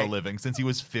does for a Right. living since he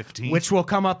was 15. Which will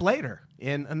come up later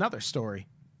in another story.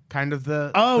 Kind of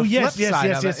the Oh, the yes, flip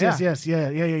side of it. Yeah. yes. Yeah.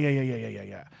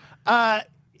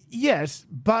 Yes,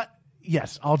 but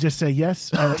yes, I'll just say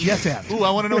yes. Yes, and. Ooh,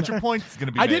 I want to know what your point is going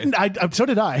to be. I made. didn't. So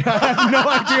did I. I have no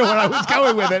idea where I was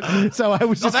going with it. So I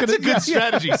was Oh, just that's going a good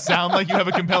strategy. Sound like you have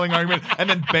a compelling argument, and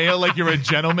then bail like you're a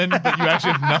gentleman, but you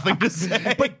actually have nothing to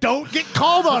say. But don't get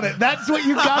called on it. That's what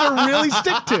you got to really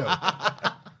stick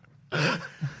to.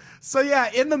 So yeah,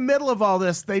 in the middle of all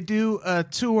this, they do a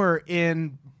tour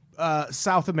in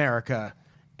South America,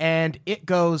 and it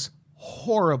goes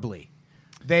horribly.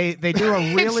 They do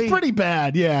a really It's pretty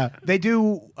bad. Yeah. they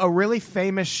do a really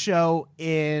famous show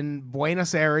in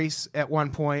Buenos Aires at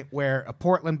one point where a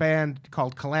Portland band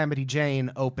called Calamity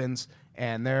Jane opens,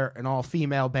 and they're an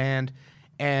all-female band,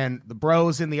 and the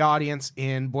bros in the audience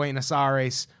in Buenos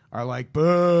Aires are like,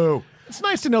 boo. It's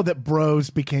nice to know that Bros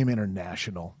became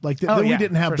international. Like that Oh, we yeah,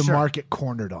 didn't have for the sure. market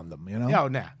cornered on them. You know. Oh,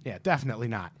 no. Yeah, definitely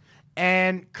not.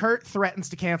 And Kurt threatens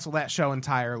to cancel that show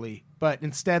entirely, but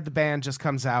instead the band just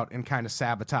comes out and kind of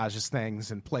sabotages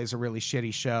things and plays a really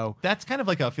shitty show. That's kind of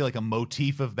like I feel like a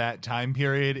motif of that time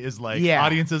period is like Yeah.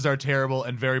 audiences are terrible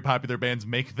and very popular bands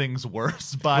make things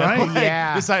worse by Right? like,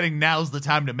 Yeah. deciding now's the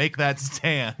time to make that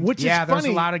stand. Which Yeah, is there's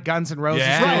funny. a lot of Guns N' Roses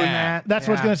Yeah. doing Right. that. That's what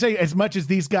I was Yeah. going to say. As much as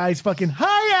these guys fucking,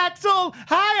 hi, Axl,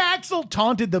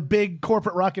 taunted the big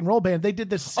corporate rock and roll band, they did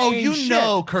the same Oh, you shit.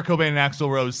 know Kurt Cobain and Axl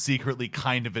Rose secretly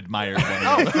kind of admired one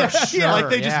another. For sure, Like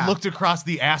they just yeah. looked across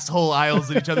the asshole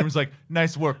aisles at each other and was like,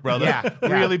 nice work, brother. Yeah,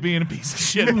 yeah. Really being a piece of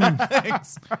shit about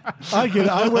things. I get it.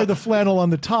 I wear the flannel on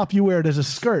the top. You wear it as a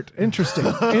skirt. Interesting.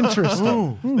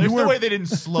 Interesting. There's no way they didn't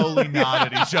slowly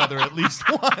nod at each other at least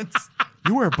once.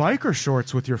 You wear biker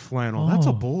shorts with your flannel. That's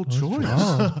a bold choice.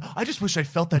 I just wish I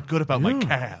felt that good about my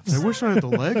calves. I wish I had the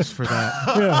legs for that.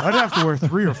 I'd have to wear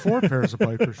 3 or 4 pairs of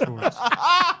biker shorts.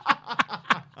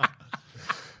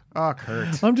 Oh,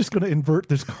 Kurt. I'm just going to invert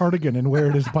this cardigan and wear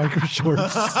it as biker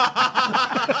shorts.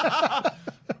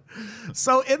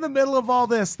 So in the middle of all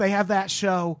this, they have that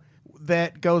show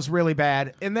that goes really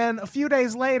bad. And then a few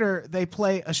days later, they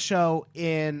play a show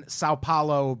in Sao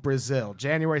Paulo, Brazil,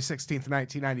 January 16th,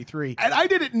 1993. And I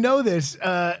didn't know this.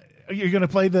 You're going to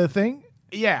play the thing?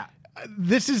 Yeah.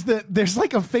 There's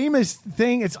like a famous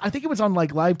thing. I think it was on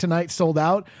like Live Tonight Sold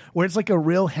Out, where it's like a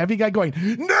real heavy guy going,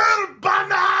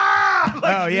 Nirvana!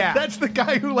 Like, Oh, yeah. That's the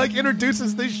guy who like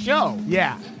introduces this show.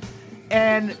 Yeah.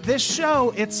 And this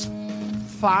show, it's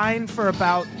fine for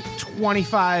about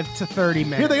 25 to 30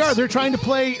 minutes. Here they are. They're trying to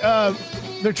play.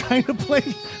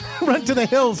 Run to the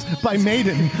Hills by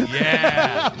Maiden.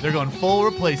 Yeah. They're going full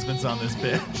replacements on this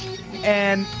bitch.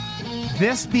 And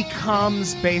this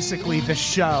becomes basically the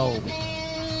show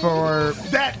for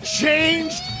That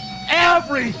changed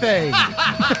everything.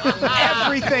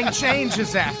 everything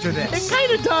changes after It this.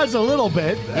 kind of does a little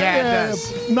bit. Yeah, it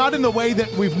does. Not in the way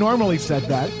that we've normally said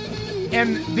that.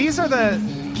 And these are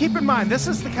keep in mind, this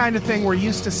is the kind of thing we're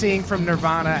used to seeing from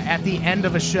Nirvana at the end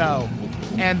of a show.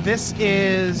 And this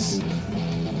is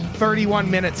 31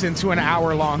 minutes into an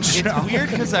hour-long show. It's weird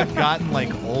because I've gotten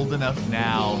like old enough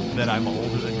now that I'm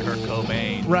older than Kurt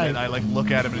Cobain. Right. And I like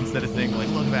look at him and instead of thinking like,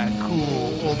 look at that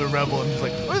cool older rebel, I'm just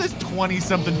like, look at this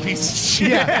 20-something piece of shit.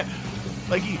 Yeah.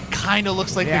 Like he kind of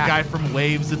looks like Yeah. the guy from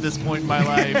Waves at this point in my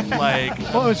life. Like,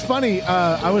 Well, it was funny.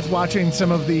 I was watching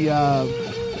some of the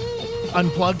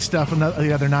Unplugged stuff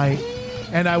the other night,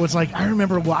 and I was like, I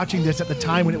remember watching this at the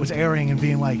time when it was airing and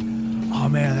being like, oh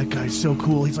man, that guy's so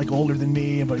cool. He's like older than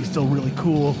me, but he's still really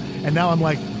cool. And now I'm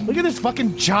like, look at this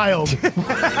fucking child.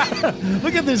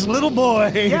 Look at this little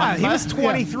boy. Yeah, he was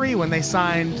 23 when they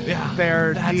signed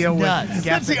their that's deal nuts. with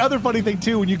That's the other funny thing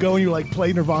too. When you go and you like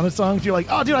play Nirvana songs, you're like,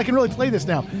 oh dude, I can really play this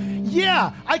now.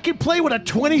 Yeah, I can play what a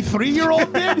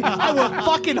 23-year-old did. I would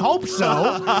fucking hope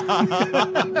so.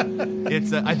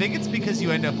 It's I think it's because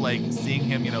you end up like seeing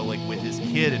him, you know, like with his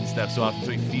kid and stuff so often,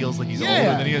 so he feels like he's Yeah.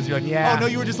 older than he is. You're like, Yeah. oh no,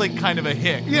 you were just like kind of a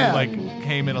hick. Yeah. Who, like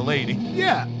came in a lady.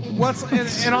 Yeah.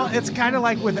 It's kind of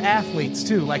like with athletes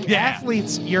too. Like Yeah.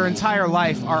 athletes, your entire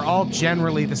life are all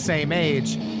generally the same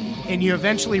age, and you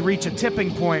eventually reach a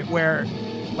tipping point where,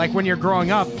 like when you're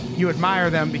growing up, you admire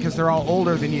them because they're all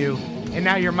older than you, and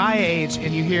now you're my age,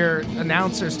 and you hear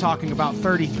announcers talking about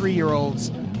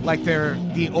 33-year-olds like they're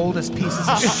the oldest pieces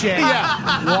of shit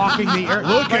walking the earth.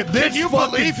 Look at this. Can you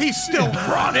believe he's still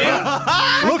running?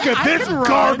 Look at this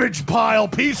garbage pile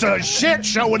piece of shit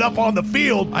showing up on the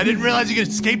field. I didn't realize he could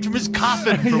escape from his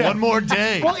coffin for one more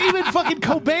day. Well, even fucking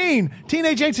Cobain,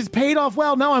 Teenage Angst has paid off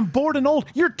well. Now I'm bored and old.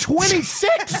 You're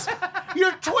 26.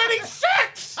 You're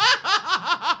 26.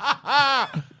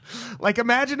 Like,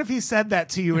 imagine if he said that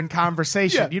to you in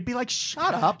conversation. Yeah. You'd be like,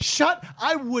 shut up.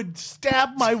 I would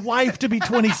stab my wife to be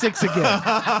 26 again.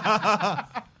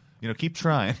 You know, keep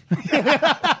trying.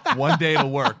 One day it'll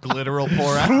work. Glitter will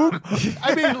pour out.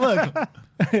 I mean, look,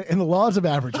 in the laws of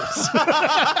averages.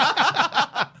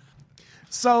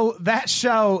 So that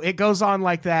show, it goes on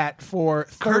like that for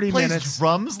 30 Kurt plays minutes.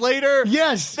 drums later?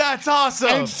 Yes. That's awesome.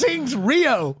 And sings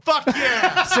Rio. Fuck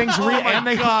yeah. Sings Oh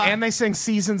my God. and they sing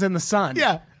Seasons in the Sun.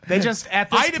 Yeah. They just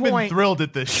at this I'd have been point. thrilled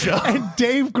at this show. And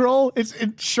Dave Grohl is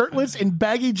shirtless in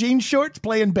baggy jean shorts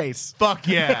playing bass. Fuck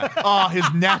yeah. Oh,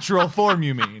 his natural form,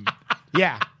 you mean?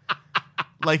 Yeah.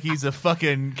 Like he's a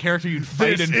fucking character you'd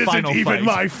fight in Final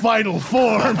Fight. final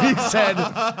form, he said,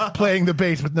 playing the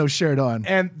bass with no shirt on.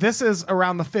 And this is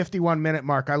around the 51-minute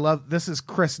mark. I love this. Is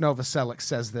Chris Novoselic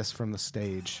says this from the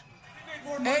stage.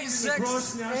 Hey, the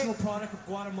gross national product of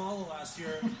Guatemala last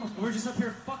year. We're just up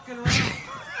here fucking around.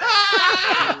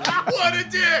 What a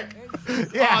dick!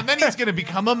 Yeah, and then he's gonna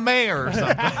become a mayor or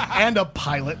something. And a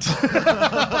pilot.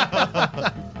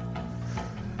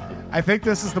 I think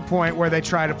this is the point where they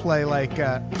try to play like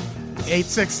 8,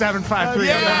 6, 7, 5, 3.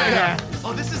 Yeah.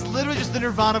 Oh, this is literally just the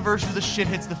Nirvana version of the Shit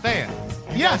Hits the Fan.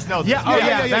 You guys know this. Yeah. Oh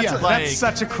yeah. yeah. That's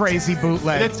such a crazy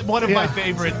bootleg. It's one of my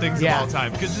favorite things Yeah. of all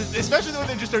time, because especially when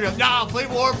they just started, nah, play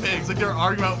War Pigs. Like they're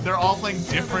arguing about, they're all playing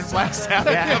different Black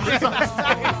Sabbath covers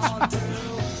on stage.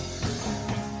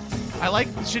 I like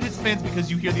Shit Hits fans because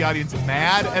you hear the audience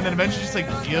mad and then eventually just like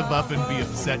give up and be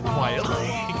upset quietly.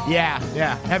 Yeah.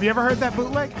 Have you ever heard that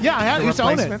bootleg? Yeah, I had. The Used to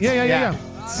own it. Replacements?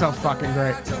 Yeah. It's so fucking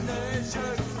great.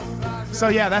 So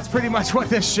yeah, that's pretty much what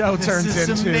this show turns This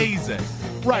is into. amazing.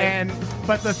 Right.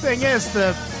 But the thing is,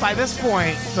 by this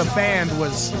point, the band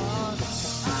was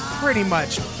pretty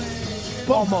much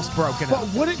almost broken But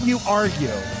up. wouldn't you argue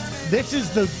this is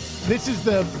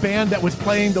the band that was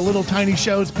playing the little tiny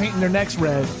shows, painting their necks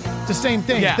red? It's the same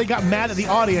thing. Yeah. If they got mad at the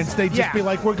audience, they'd just be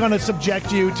like, we're going to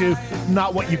subject you to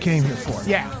not what you came here for.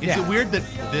 Yeah. Is it weird that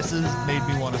this has made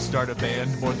me want to start a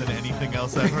band more than anything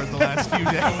else I've heard the last few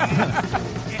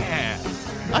days? Yeah.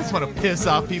 I just want to piss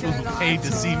off people who paid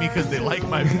to see me because they like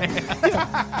my band.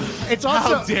 It's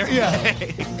also How dare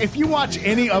they? If you watch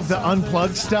any of the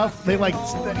unplugged stuff, they like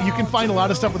you can find a lot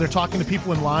of stuff where they're talking to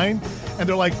people in line, and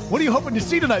they're like, "What are you hoping to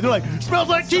see tonight?" They're like, "Smells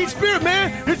like Teen Spirit,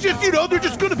 man. It's just they're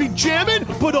just gonna be jamming,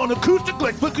 put on acoustic,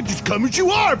 like look, just come as you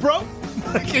are, bro."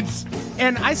 Like it's.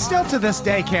 And I still to this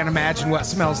day can't imagine what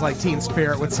Smells Like Teen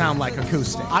Spirit would sound like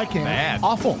acoustic. I can't. Bad.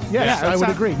 Awful. Yes, I would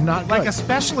agree. Not like, good.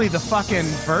 especially the fucking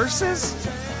verses.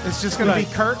 It's just going to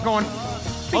be Kurt going.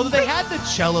 Although they had the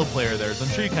cello player there, so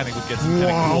I'm sure you kind of would get some kind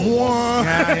Wah, of cool. wah.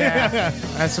 Yeah,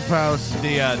 I suppose.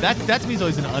 The that to me is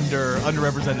always an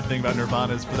underrepresented thing about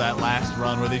Nirvana is for that last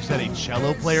run where they just had a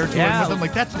cello player touring Yeah. with them.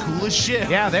 Like that's cool as shit.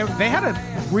 Yeah, they had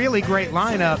a really great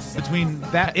lineup. Between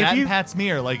That- that if and you- Pat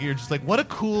Smear, like you're just like, what a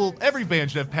cool. Every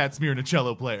band should have Pat Smear and a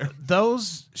cello player.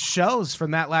 Those shows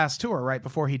from that last tour right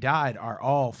before he died are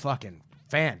all fucking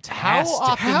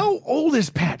fantastic. How old is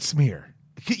Pat Smear?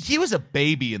 He was a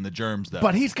baby in the Germs though.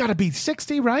 But he's got to be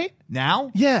 60, right?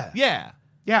 now, Yeah. yeah.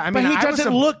 Yeah, I mean, But he I was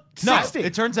doesn't a- look No, 60.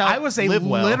 it turns out I was a live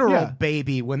well. literal Yeah.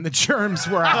 baby when the Germs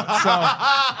were out,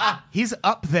 so he's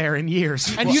up there in years.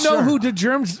 And for you know sure. who the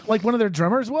Germs, like one of their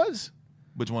drummers was?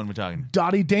 Which one we're talking?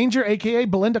 Dottie Danger, a.k.a.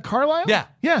 Belinda Carlisle? Yeah.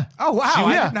 Yeah. Oh wow, She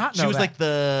was- I did not know She was that. like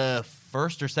the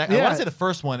first or second. I Yeah. want to say the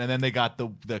first one, and then they got the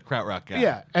Krautrock guy.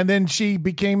 Yeah. And then she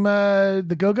became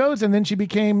the Go-Go's, and then she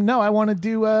became, no, I want to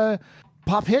do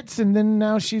pop hits, and then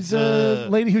now she's a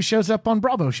lady who shows up on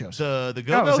Bravo shows. The is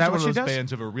Go-Go's that are one what of she those does?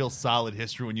 bands who have a real solid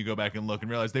history when you go back and look and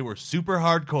realize they were super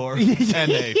hardcore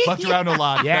and they fucked around a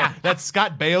lot. Yeah. That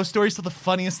Scott Baio story is still the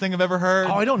funniest thing I've ever heard.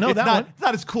 Oh, I don't know it's that not, one. It's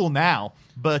not as cool now,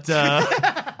 but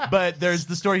but there's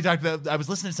the story he talked about. I was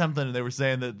listening to something and they were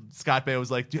saying that Scott Baio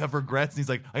was like, "Do you have regrets?" And he's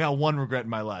like, "I got one regret in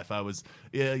my life. I was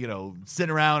sitting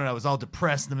around and I was all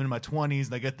depressed and I'm in my 20s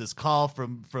and I get this call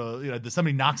from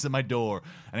somebody knocks at my door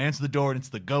and I answer the door and it's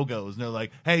the Go-Go's and they're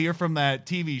like, 'Hey, you're from that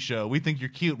TV show. We think you're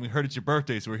cute and we heard it's your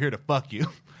birthday, so we're here to fuck you.'"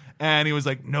 And he was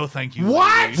like, "No, thank you."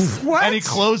 What? ladies." What? And he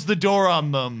closed the door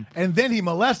on them. And then he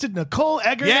molested Nicole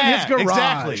Eggert in Yeah, his garage.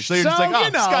 exactly. So you're just like, "Oh,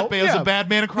 Scott Baio's a bad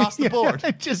man across the board."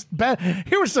 Just bad.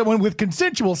 Here was someone with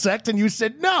consensual sex, and you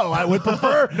said, no, I would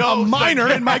prefer No, a minor thank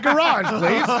you. in my garage,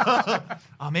 please.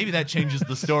 Oh, maybe that changes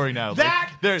the story now.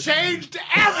 That There's- changed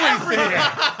everything.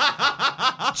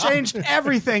 Changed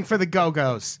everything for the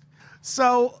Go-Go's.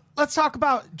 So let's talk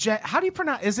about Jay. How do you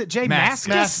pronounce? Is it Jay Mascis?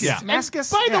 Mascis, yeah.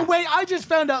 Mascis. By Yeah. the way, I just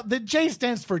found out that J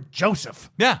stands for Joseph.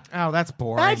 Yeah. Oh, that's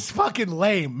boring. That's fucking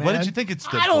lame, man. What did you think it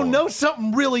stood I don't for? know.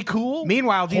 Something really cool.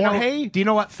 Meanwhile, do Jorge? you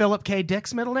know what Philip K.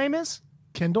 Dick's middle name is?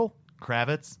 Kindle?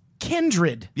 Kravitz.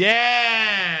 Kindred.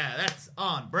 Yeah, that's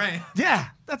on brand. Yeah,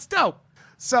 that's dope.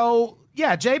 So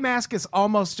yeah, Jay Mascis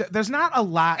almost. There's not a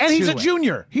lot, And he's to a it.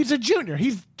 junior. He's a junior.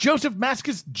 He's Joseph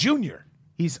Mascis Jr.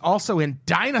 He's also in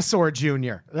Dinosaur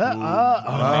Jr. Amazing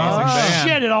band.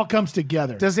 Shit, it all comes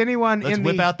together. Does anyone Let's in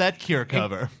whip the out that Cure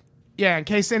cover. yeah? In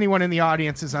case anyone in the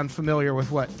audience is unfamiliar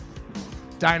with what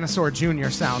Dinosaur Jr.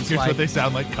 sounds Here's like, what they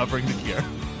sound like covering the Cure.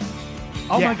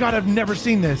 Oh Yeah. my God, I've never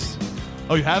seen this.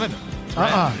 Oh, you haven't?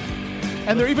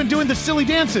 And they're even doing the silly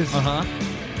dances. Uh-huh.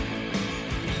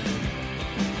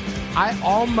 I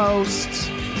almost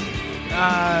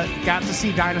got to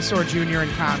see Dinosaur Jr. in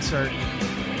concert.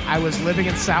 I was living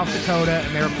in South Dakota,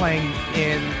 and they were playing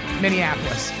in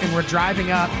Minneapolis. And we're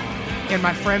driving up, and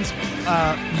my friend's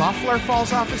muffler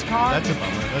falls off his car. That's a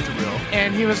bummer. That's a real.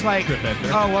 And he was like, Trip ender.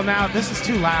 "Oh, well, now this is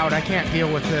too loud. I can't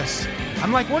deal with this."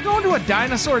 I'm like, "We're going to a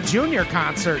Dinosaur Jr.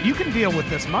 concert. You can deal with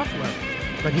this muffler."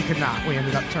 But he could not. We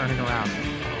ended up turning around.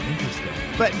 Oh, interesting.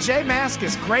 But Jay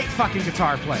Mascis, great fucking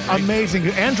guitar player. Amazing.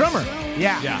 And drummer.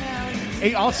 Yeah. Yeah.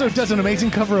 He also does an amazing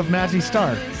cover of Mazzy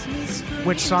Star.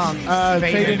 Which song?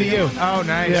 Fade Into You. Oh,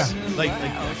 nice. Yeah. Like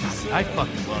I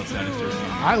fucking love Dinosaur Jr.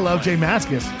 I love Jay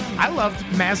Mascis. I loved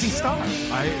Mazzy Star.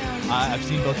 I've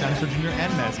seen both Dinosaur Jr.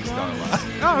 and Mazzy Star a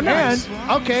lot. Oh, nice.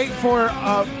 And, okay, for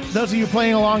those of you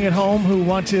playing along at home who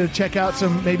want to check out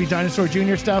some maybe Dinosaur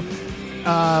Jr. stuff,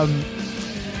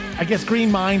 I guess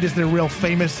Green Mind is their real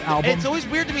famous album. It's always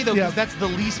weird to me though, Yeah. because that's the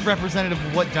least representative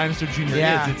of what Dinosaur Jr.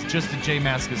 Yeah. is. It's just a Jay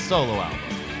Mascis solo album.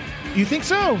 You think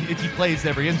so? He plays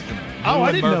every instrument. Oh, Lou I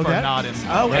and didn't know Murph are that. not in.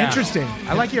 Oh, Yeah. interesting.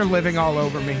 I like You're Living All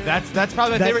Over Me. That's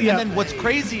probably my That- favorite. yeah. And then what's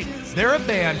crazy, they're a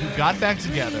band who got back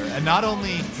together, and not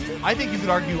only, I think you could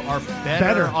argue, are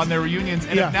better on their reunions,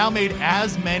 and Yeah. have now made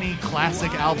as many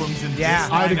classic albums in Yeah,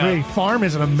 this I'd lineup. agree. Farm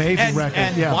is an amazing And, record.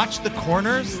 and yeah. watch the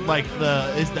corners, like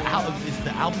is the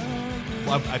album.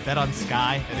 Well, I bet on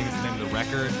Sky. I think it's the name of the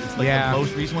record. It's like Yeah. the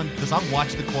most recent one. The song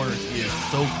 "Watch the Corners" is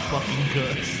so fucking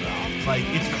good. Like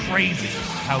it's crazy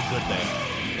how good they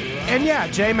are. And yeah,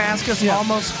 Jay Mascis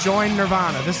almost joined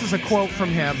Nirvana. This is a quote from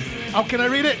him. Oh, can I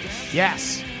read it?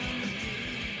 Yes.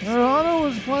 Nirvana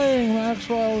was playing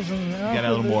Maxwell's and Got a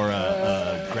little more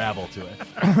gravel to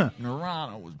it.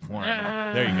 Nirvana was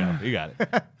playing. There you go. You got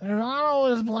it. Nirvana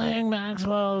was playing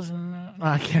Maxwell's and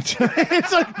I can't do it.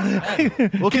 It's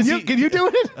like, Well, can you do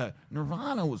it?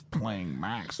 Nirvana was playing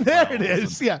Max. There it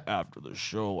is. Yeah. After the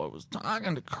show, I was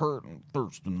talking to Kurt and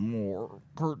Thurston Moore.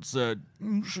 Kurt said,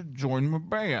 "You should join my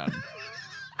band."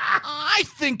 I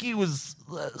think he was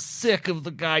sick of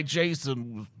the guy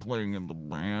Jason was playing in the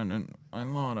band, and I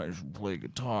thought I should play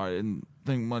guitar. I didn't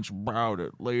think much about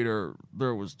it. Later,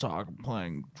 there was talk of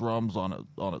playing drums on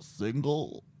a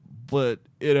single, but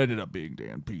it ended up being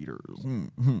Dan Peters.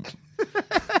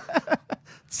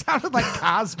 Sounded like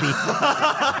Cosby.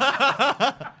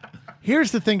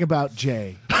 Here's the thing about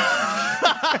Jay.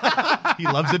 He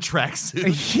loves a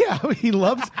tracksuit. Yeah, he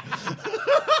loves.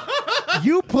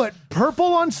 You put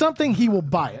purple on something, he will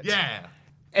buy it. Yeah.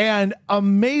 And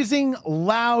amazing,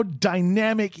 loud,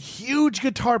 dynamic, huge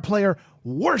guitar player.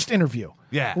 Worst interview.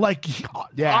 Yeah. Like,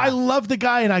 I love the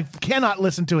guy, and I cannot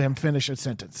listen to him finish a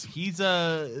sentence. He's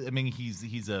a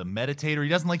meditator. He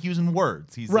doesn't like using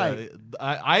words. He's Right.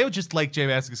 I would just like Jay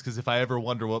Mascis because if I ever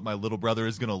wonder what my little brother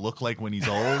is going to look like when he's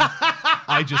old,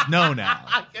 I just know now.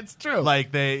 It's true.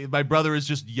 Like my brother is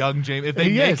just young Jay. If they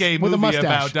He make is, a with a movie mustache.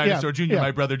 about Dinosaur Yeah, Jr., yeah.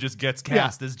 my brother just gets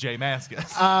cast as Jay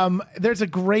Mascis. There's a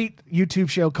great YouTube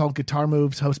show called Guitar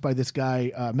Moves, hosted by this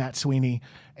guy Matt Sweeney,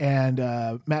 and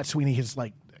Matt Sweeney has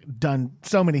like done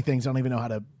so many things. I don't even know how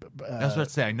to. I was about to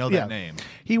say, I know that name.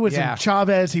 He was Yeah. in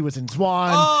Chavez. He was in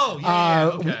Zwan. Oh, yeah,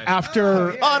 okay.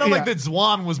 After Oh, I don't yeah. like that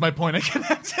Zwan was my point. I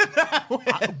connected that with.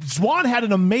 Zwan had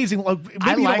an amazing. Maybe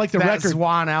I you don't like the that record.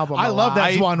 Swan album. I a love lot. that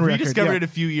I Zwan record. rediscovered yeah. it a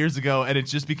few years ago, and it's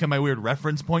just become my weird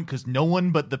reference point because no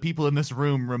one but the people in this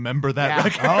room remember that Yeah.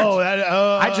 record.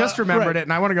 Oh, I just remembered it,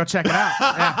 and I want to go check it out.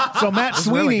 Yeah. So Matt was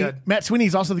really Sweeney, good. Matt Sweeney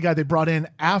is also the guy they brought in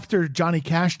after Johnny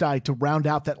Cash died to round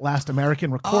out that last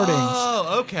American recordings.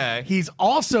 Oh, okay. He's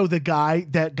also the guy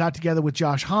that got together with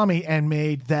Josh Homme and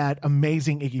made that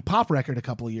amazing Iggy Pop record a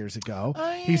couple of years ago.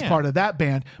 Oh, yeah. He's part of that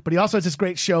band, but he also has this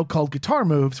great show called Guitar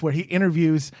Moves where he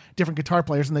interviews different guitar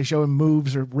players and they show him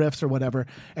moves or riffs or whatever.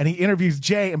 And he interviews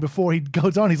Jay, and before he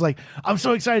goes on, he's like, I'm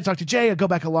so excited to talk to Jay. I go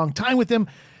back a long time with him.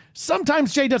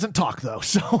 Sometimes Jay doesn't talk though,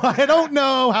 so I don't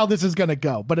know how this is going to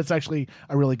go, but it's actually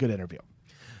a really good interview.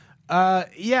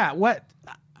 Yeah. What?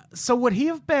 So would he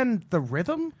have been the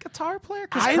rhythm guitar player?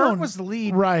 Because I Kurt don't- was the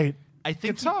lead. Right. I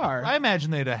think guitar. I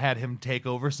imagine they'd have had him take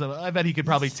over. So I bet he could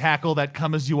probably tackle that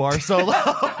 "Come as You Are" solo.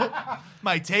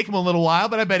 Might take him a little while,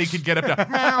 but I bet he could get up to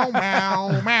meow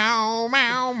meow meow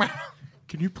meow meow.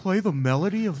 Can you play the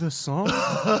melody of this song?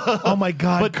 Oh my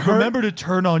God. But Kurt- remember to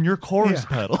turn on your chorus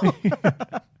Yeah. pedal.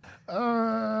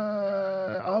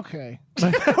 Okay.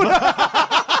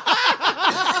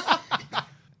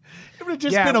 It would have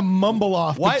just Yeah. been a mumble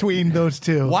off Why- between those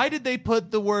two. Why did they put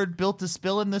the word "built to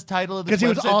spill" in this title of this? Because he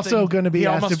was website also thing? going to be He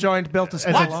asked almost to, joined Built to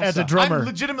Spill as also. a drummer. I'm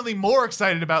legitimately more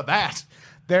excited about that.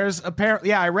 There's apparently,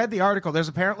 yeah, I read the article. There's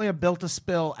apparently a Built to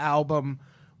Spill album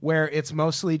where it's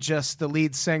mostly just the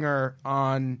lead singer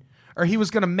on, or he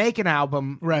was going to make an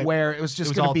album Right. where it was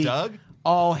just It was going to all be Doug?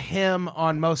 all him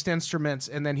on most instruments,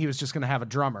 and then he was just going to have a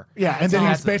drummer. Yeah, and then he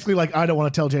was awesome. basically like, I don't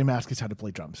want to tell Jay Mascis how to play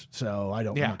drums, so I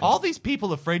don't. Yeah. I'm not gonna- All these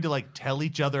people afraid to like tell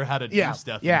each other how to Yeah. do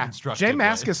stuff. Yeah, in constructive Jay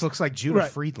ways. Mascis looks like Judah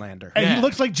Right. Friedlander. And Yeah. he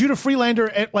looks like Judah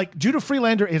Freelander. Judah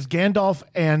Freelander is Gandalf,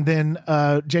 and then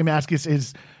Jay Mascis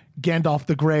is Gandalf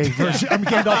the Gray version. I mean,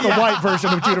 Gandalf the White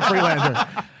version of Judah Freelander.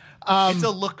 It's a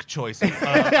look choice a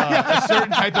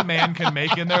certain type of man can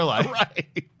make in their life.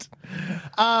 Right.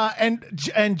 And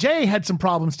Jay had some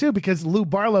problems too because Lou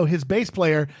Barlow, his bass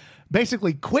player,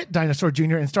 basically quit Dinosaur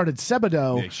Jr. and started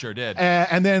Sebado. Yeah, he sure did.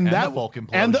 And then And that the folk and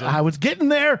implosion. I was getting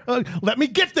there. Let me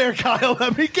get there, Kyle.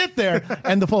 Let me get there.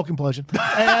 And the folk implosion.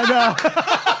 And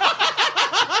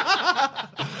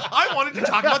I wanted to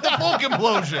talk about the folk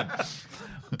implosion.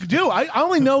 dude, I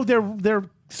only know their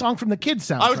song from the kids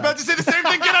soundtrack. I was about to say the same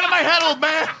thing. Get out of my head, old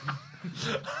man.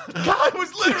 God, it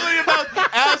was literally about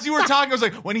as you were talking. I was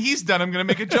like, when he's done, I'm going to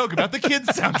make a joke about the kids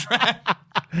soundtrack.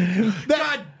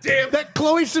 God damn. that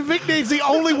Chloe Sevigny is the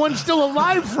only one still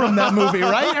alive from that movie,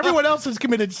 right? Everyone else has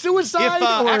committed suicide.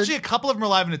 If or actually a couple of them are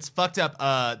alive and it's fucked up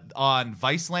on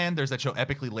Viceland, there's that show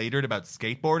Epically Latered about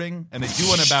skateboarding, and they do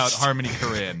one about Harmony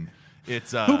Korine.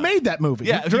 It's who made that movie?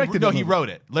 Yeah, Who directed no, the he movie? wrote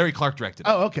it. Larry Clark directed it.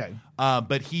 Oh, okay.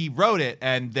 But he wrote it,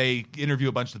 and they interview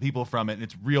a bunch of the people from it, and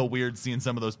it's real weird seeing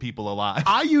some of those people alive.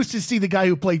 I used to see the guy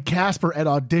who played Casper at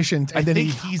auditions, and I then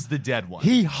think he's the dead one.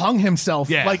 he hung himself.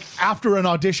 Yeah. Like after an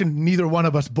audition, neither one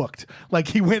of us booked. Like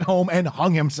he went home and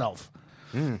hung himself.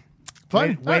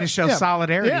 Fun. Way to show Yeah.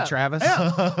 solidarity, Yeah. Travis.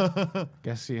 Yeah.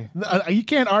 Guess you. You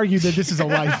can't argue that this is a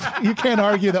life. You can't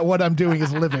argue that what I'm doing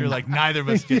is living. You're like, neither of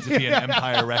us get to be in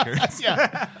Empire Records.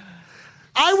 yeah.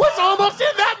 I was almost in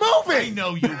that I movie.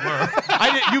 know you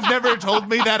were. You've never told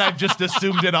me that. I've just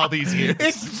assumed it all these years.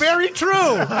 It's very true.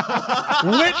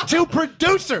 Went to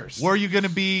producers. Were you going to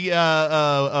be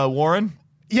Warren?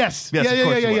 Yes. Yes, yeah, of yeah,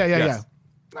 course yeah, you yeah, were. yeah, Yes.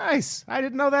 Nice. I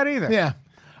didn't know that either. yeah.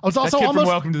 I was also That kid almost from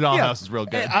Welcome to the Dollhouse is real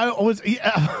good. I was.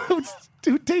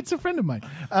 Who dates a friend of mine?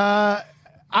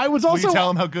 I was also. Will you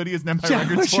tell him how good he is in Empire Yeah,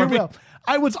 Records sure for me? will.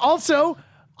 I was also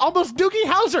almost Doogie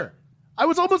Howser. And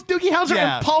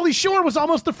Pauly Shore was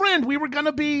almost the friend. We were going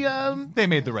to be. They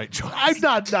made the right choice. I'm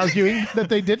not arguing that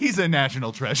they did. He's a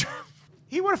national treasure.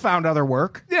 He would have found other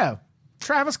work. Yeah.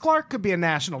 Travis Clark could be a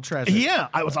national treasure. Yeah.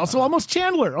 I was also almost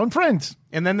Chandler on Friends.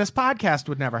 And then this podcast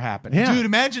would never happen. Yeah. Dude,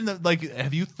 imagine that. Like,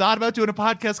 have you thought about doing a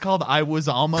podcast called "I Was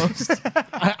Almost"?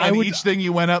 I and would. each thing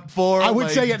you went up for. I would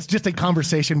like- say it's just a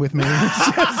conversation with me.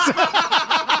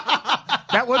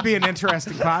 That would be an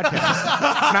interesting podcast.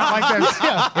 It's not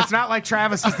like it's not like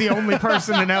Travis is the only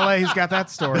person in LA who's got that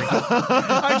story.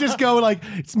 I just go like,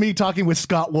 it's me talking with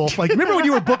Scott Wolf. Like, remember when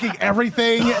you were booking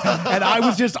everything and I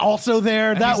was just also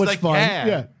there? That he's was like, fun.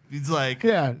 yeah. He's like,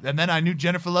 Yeah. And then I knew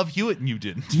Jennifer Love Hewitt and you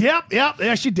didn't. Yep.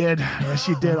 Yeah, she did. Yeah,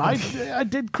 she did. I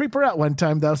did creep her out one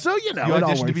time though, so You it all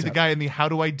auditioned to works be the out. guy in the How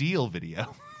Do I Deal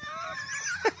video.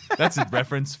 That's a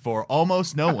reference for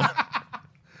almost no one.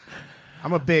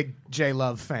 I'm a big J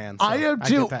Love fan. So I am get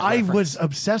too. that I reference. was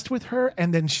obsessed with her,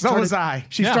 and then she So started. was I.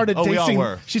 She Yeah. started Oh, we all dating.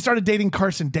 were. She started dating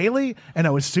Carson Daly, and I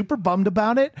was super bummed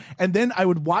about it. And then I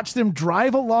would watch them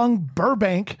drive along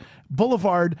Burbank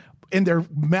Boulevard in their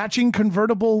matching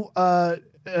convertible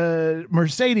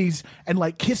Mercedes and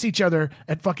like kiss each other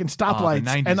at fucking stoplights.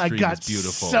 90s And I Dream got is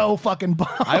beautiful. so fucking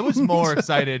bummed. I was more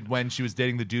excited when she was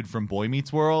dating the dude from Boy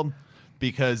Meets World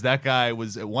because that guy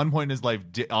was at one point in his life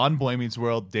on Boy Meets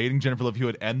World dating Jennifer Love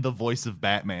Hewitt and the voice of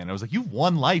Batman. I was like, you've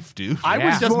won life, dude. I It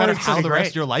was doesn't more matter how excited. the rest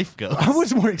of your life goes. I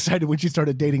was more excited when she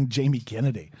started dating Jamie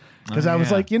Kennedy because Oh, I was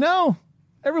yeah. like,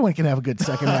 everyone can have a good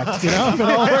second act. If it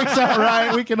all works out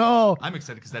right, we can all. I'm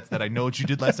excited because that's that I Know What You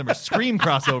Did Last Summer Scream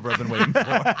crossover I've been waiting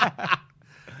for.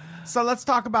 So let's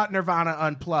talk about Nirvana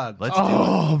Unplugged. Let's do it.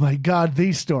 Oh my God,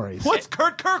 these stories. What's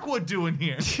Kurt Kirkwood doing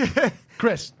here?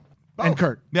 Chris and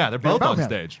Kurt. Yeah, they're both both on him.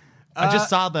 stage. I just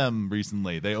saw them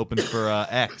recently. They opened for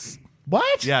X.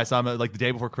 What? Yeah, I saw them like the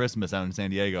day before Christmas out in San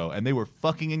Diego, and they were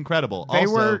fucking incredible. They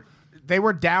Also,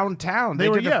 were downtown. They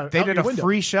were, did yeah, they out did your a window.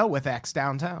 free show with X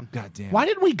downtown. God damn. Why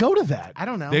didn't we go to that? I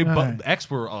don't know. They Right. X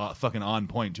were fucking on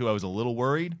point too. I was a little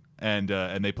worried, and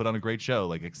they put on a great show.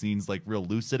 Like Exene's like real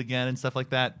lucid again and stuff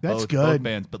like that. That's both good.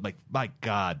 bands, but like my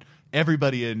God,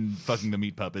 everybody in fucking the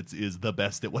Meat Puppets is the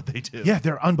best at what they do. Yeah,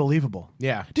 they're unbelievable.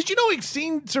 Yeah. Did you know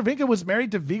Exene Cervenka was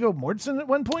married to Viggo Mortensen at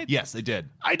one point? Yes, they did.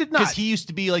 I did not. Because he used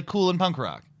to be like cool in punk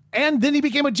rock. And then he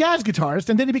became a jazz guitarist,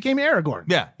 and then he became Aragorn.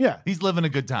 Yeah, Yeah. He's living a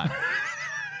good time.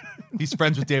 He's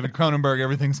friends with David Cronenberg.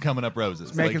 Everything's coming up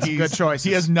roses. Making some he's- good choices.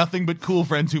 He has nothing but cool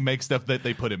friends who make stuff that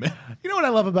they put him in. You know what I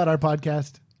love about our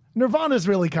podcast? Nirvana's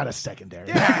really kind of secondary.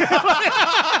 More about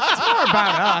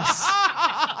us.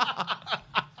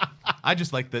 I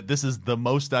just like that this is the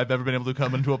most I've ever been able to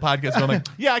come into a podcast going like,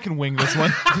 yeah, I can wing this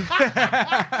one.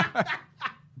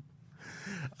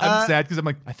 I'm sad because I'm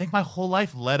like, I think my whole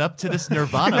life led up to this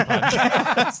Nirvana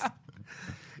podcast.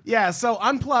 Yeah, so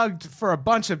Unplugged for a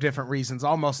bunch of different reasons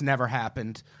almost never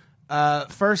happened.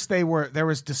 First, there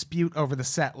was dispute over the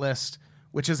set list,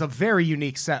 which is a very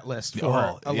unique set list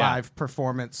for a yeah. live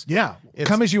performance. Yeah. It's-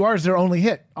 Come As You Are is their only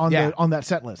hit on Yeah. on that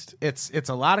set list. It's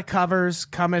a lot of covers.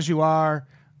 Come As You Are,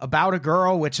 About a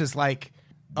Girl, which is like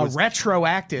a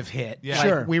retroactive hit. Yeah. Like,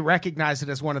 Sure. we recognize it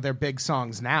as one of their big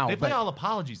songs now. They play but all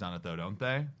apologies on it, though, don't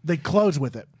they? They close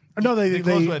with it. No, They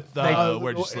close with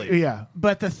Where'd You Sleep? Yeah.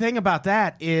 But the thing about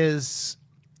that is,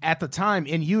 at the time,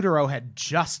 In Utero had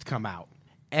just come out.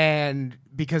 And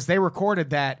because they recorded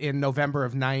that in November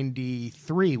of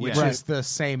 93, which Yeah. is the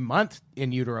same month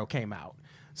In Utero came out.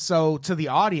 So to the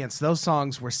audience, those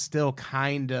songs were still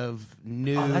kind of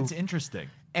new. Oh, that's interesting.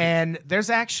 And there's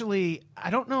actually, I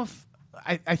don't know if,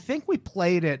 I think we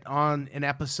played it on an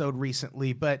episode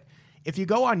recently, but if you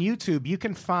go on YouTube, you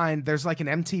can find, there's like an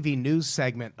MTV News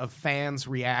segment of fans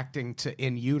reacting to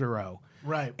In Utero.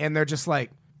 Right. And they're just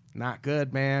like, not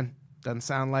good, man. Doesn't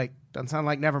sound like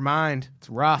Nevermind. It's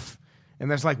rough. And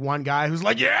there's like one guy who's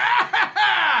like,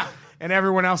 yeah! And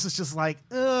everyone else is just like,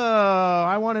 oh,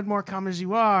 I wanted more Come As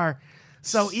You Are.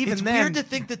 So even It's then, weird to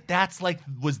think that that's like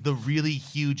was the really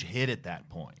huge hit at that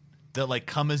point. That like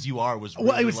Come As You Are was really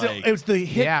Well, it was like, it was the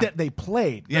hit Yeah. that they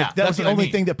played. Yeah, Like, that was that's the what I only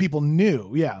mean. thing that people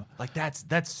knew. Yeah. like that's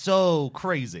so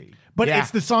crazy. But Yeah.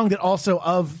 it's the song that also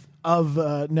of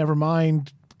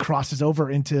Nevermind crosses over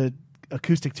into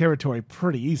acoustic territory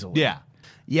pretty easily. Yeah.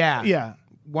 yeah. Yeah.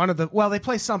 One of the, they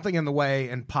play Something in the Way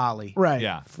and Polly. Right.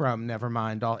 Yeah. From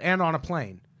Nevermind, and On a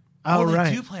Plane. Oh, they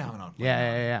right. do play on and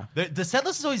Yeah. The set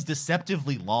list is always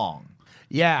deceptively long.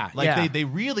 Yeah. Like yeah. they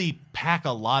really pack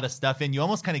a lot of stuff in. You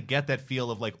almost kind of get that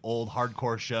feel of like old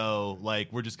hardcore show.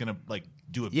 Like we're just gonna like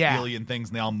do a Yeah. billion things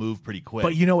and they all move pretty quick.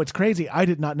 But you know what's crazy? I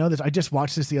did not know this. I just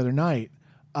watched this the other night.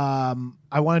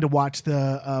 I wanted to watch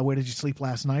the Where Did You Sleep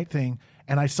Last Night thing,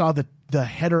 and I saw the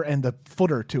header and the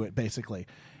footer to it, basically.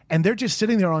 And they're just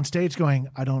sitting there on stage going,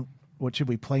 what should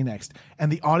we play next?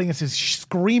 And the audience is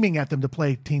screaming at them to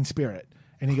play Teen Spirit.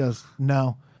 And he goes,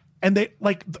 no. And they,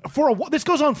 like, this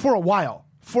goes on for a while.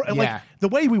 Like, Yeah. the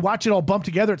way we watch it all bump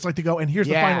together, it's like they go, and here's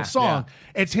the Yeah, final song.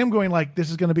 It's him going like, this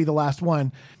is going to be the last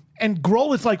one. And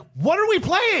Grohl is like, what are we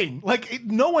playing? Like,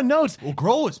 no one knows. well,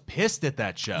 Grohl was pissed at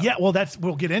that show. Yeah, well,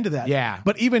 we'll get into that. Yeah.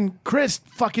 But even Chris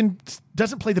fucking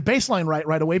doesn't play the bass line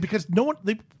right away because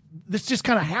this just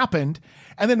kind of happened.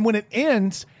 And then when it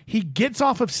ends, he gets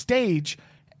off of stage.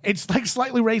 It's like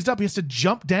slightly raised up. He has to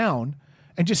jump down.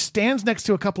 and just stands next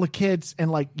to a couple of kids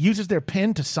and like uses their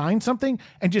pen to sign something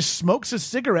and just smokes a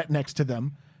cigarette next to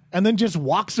them and then just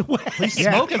walks away. He's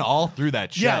smoking all through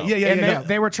that show. And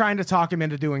they were trying to talk him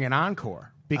into doing an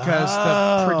encore because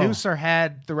the producer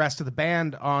had the rest of the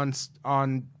band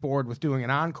on board with doing an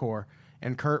encore.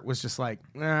 And Kurt was just like,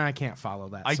 nah, I can't follow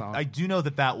that song. I do know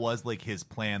that was like his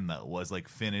plan, though, was like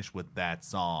finish with that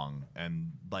song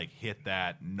and like hit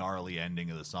that gnarly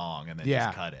ending of the song and then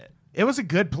just cut it. It was a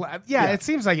good plan. Yeah, it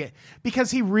seems like it.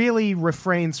 Because he really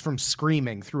refrains from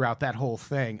screaming throughout that whole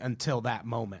thing until that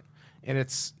moment. And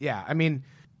it's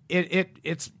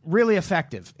really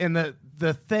effective. And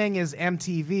the thing is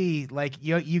MTV, like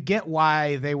you get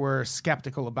why they were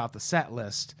skeptical about the set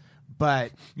list.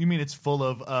 But you mean it's full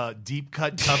of deep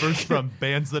cut covers from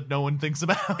bands that no one thinks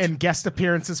about? And guest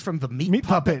appearances from the Meat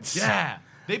Puppets. Yeah.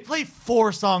 They play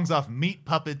 4 songs off Meat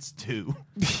Puppets 2.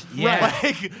 Yeah.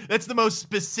 Like, that's the most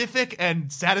specific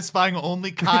and satisfying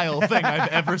only Kyle thing I've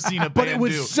ever seen a band do. But it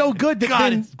was so good that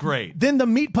God, then, it's great. Then the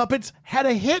Meat Puppets had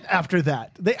a hit after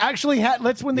that. They actually had,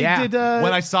 that's when they did.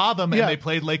 When I saw them and they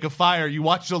played Lake of Fire, you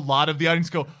watched a lot of the audience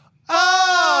go,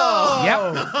 oh!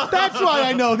 Yep. That's why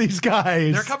I know these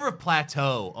guys. Their cover of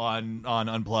Plateau on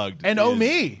Unplugged. And Oh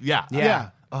Me.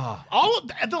 Yeah. All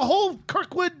the whole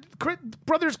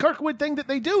Brothers Kirkwood thing that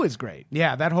they do is great.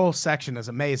 Yeah, that whole section is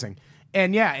amazing.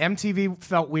 And yeah, MTV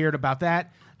felt weird about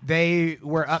that. They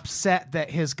were upset that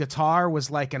his guitar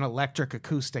was like an electric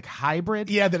acoustic hybrid.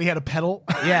 Yeah, that he had a pedal.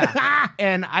 Yeah.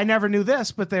 And I never knew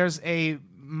this, but there's a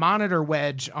monitor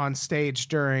wedge on stage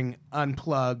during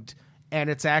Unplugged, and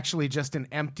it's actually just an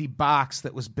empty box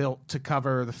that was built to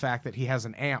cover the fact that he has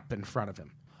an amp in front of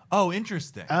him. Oh,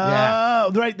 interesting.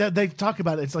 Oh, right. They talk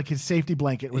about it. It's like his safety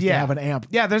blanket was to have an amp.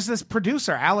 Yeah, there's this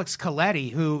producer, Alex Coletti,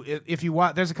 who, if you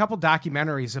want, there's a couple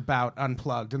documentaries about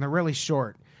Unplugged, and they're really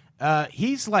short.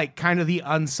 He's like kind of the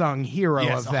unsung hero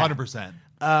of that.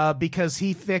 100%. Because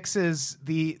he fixes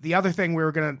the other thing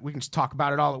we can just talk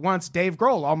about it all at once. Dave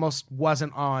Grohl almost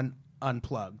wasn't on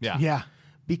Unplugged. Yeah.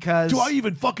 Because do I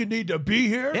even fucking need to be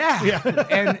here? Yeah.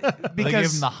 And because they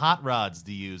gave him the hot rods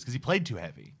to use because he played too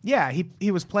heavy. Yeah,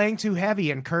 he was playing too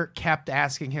heavy, and Kurt kept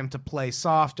asking him to play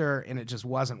softer, and it just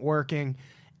wasn't working.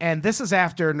 And this is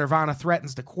after Nirvana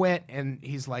threatens to quit, and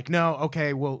he's like, "No,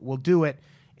 okay, we'll do it."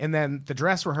 And then the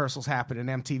dress rehearsals happen, and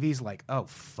MTV's like, "Oh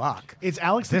fuck, It's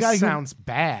Alex the this guy sounds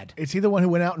bad." Is he the one who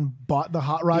went out and bought the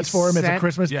hot rods for him as a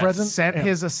Christmas present? Sent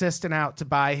his assistant out to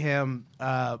buy him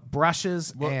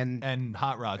brushes and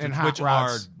hot rods, and which hot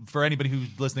rods. are, for anybody who's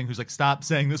listening who's like, stop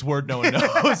saying this word no one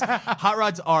knows. Hot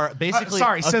rods are basically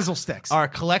sizzle sticks. Are a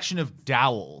collection of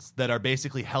dowels that are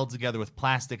basically held together with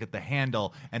plastic at the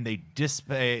handle, and they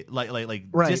dissipate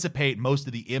dissipate most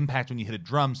of the impact when you hit a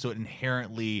drum, so it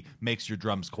inherently makes your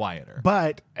drums quieter.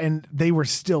 And they were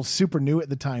still super new at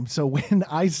the time, so when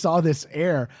I saw this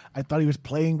air, I thought he was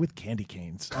playing with candy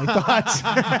canes. I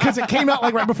thought because it came out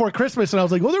like right before Christmas, and I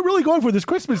was like, "Well, they're really going for this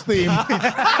Christmas theme." What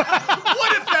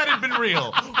if that had been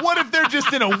real? What if they're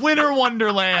just in a winter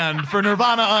wonderland for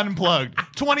Nirvana Unplugged?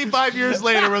 25 years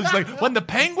later, we're just like, when the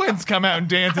penguins come out and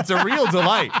dance, it's a real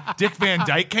delight. Dick Van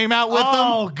Dyke came out with them.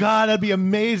 Oh, God, that'd be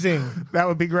amazing. That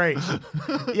would be great.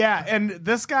 Yeah, and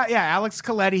this guy, Alex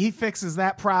Coletti, he fixes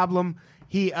that problem.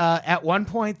 He at one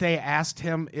point they asked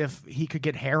him if he could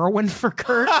get heroin for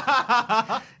Kurt,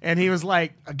 and he was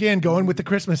like, again, going with the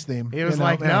Christmas theme. He was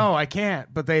like, "No, I can't."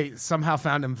 But they somehow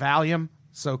found him Valium,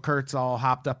 so Kurt's all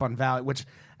hopped up on Valium. Which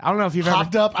I don't know if you've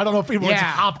hopped ever up. I don't know if people just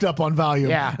hopped up on Valium.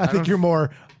 Yeah, I think you're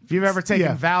more. If you've ever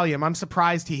taken Valium, I'm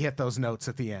surprised he hit those notes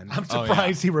at the end. I'm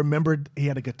surprised he remembered he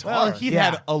had a guitar. Well, he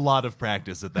had a lot of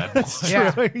practice at that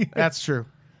point. Yeah, that's true.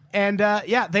 And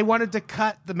they wanted to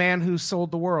cut the man who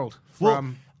sold the world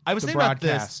from I was the thinking about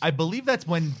broadcast. this. I believe that's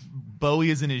when Bowie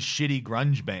is in his shitty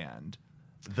grunge band.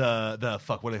 The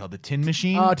fuck, what do they call it? The Tin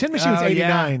Machine? Tin Machine was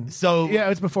 89. Yeah. So yeah, it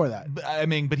was before that. I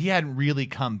mean, but he hadn't really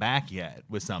come back yet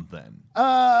with something.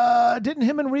 Didn't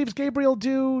him and Reeves Gabriel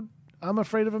do I'm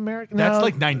Afraid of America? No. That's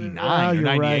like 99 or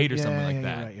 98 or something like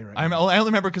that. You're right. I only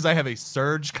remember because I have a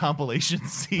Surge compilation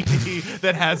CD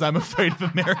that has I'm Afraid of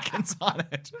Americans on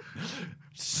it.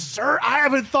 I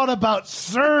haven't thought about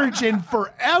Surge in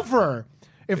forever.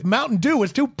 If Mountain Dew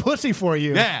was too pussy for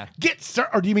you, get Surge.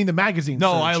 Or do you mean the magazine?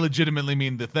 No, Surge? I legitimately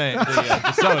mean the thing,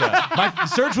 the soda.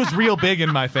 Surge was real big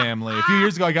in my family. A few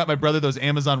years ago, I got my brother those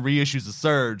Amazon reissues of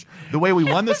Surge. The way we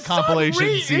won this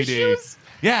compilation CD.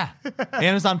 Yeah.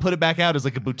 Amazon put it back out as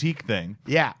like a boutique thing.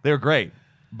 Yeah. They were great.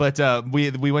 But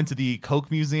we went to the Coke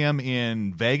Museum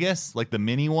in Vegas, like the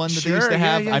mini one that they used Sure, to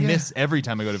have. yeah, I yeah. miss every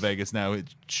time I go to Vegas now.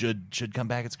 It should come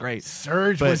back. It's great.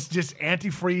 Surge But was just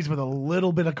antifreeze with a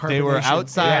little bit of carbonation. they were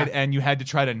outside, Yeah. and you had to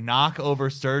try to knock over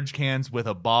Surge cans with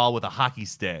a ball with a hockey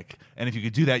stick. And if you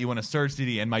could do that, you won a Surge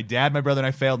CD. And my dad, my brother, and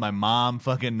I failed. My mom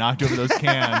fucking knocked over those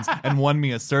cans and won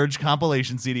me a Surge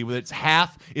compilation CD with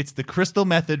it's the Crystal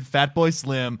Method, Fatboy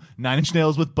Slim, 9 Inch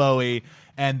Nails with Bowie,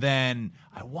 and then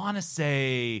I want to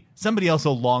say somebody else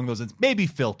along those lines. Maybe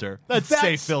Filter. Let's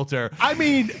say Filter. I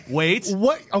mean, Wait.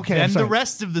 what? Okay, I'm Then the sorry.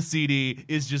 rest of the CD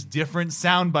is just different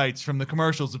sound bites from the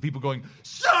commercials of people going,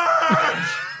 Surge!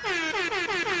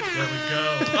 There we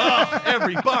go. Oh,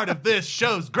 every part of this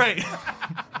show's great.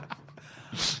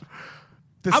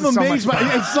 This I'm is so amazed much by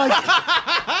fun. it's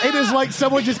like it is like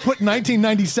someone just put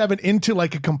 1997 into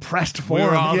like a compressed form.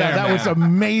 were all Yeah, there, that was man.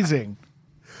 amazing.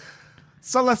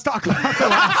 So let's talk about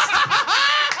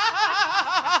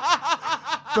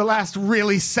the last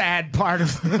really sad part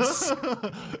of this.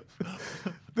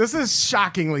 This is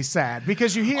shockingly sad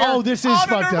because you hear, Oh, this is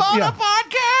fucked up. Yeah.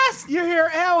 podcast. you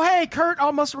hear, oh, hey, Kurt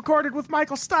almost recorded with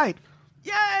Michael Stipe.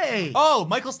 Yay! Oh,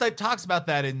 Michael Stipe talks about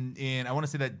that in I want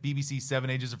to say that BBC 7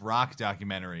 Ages of Rock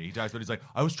documentary. He talks about, he's like,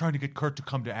 I was trying to get Kurt to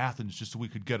come to Athens just so we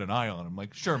could get an eye on him. I'm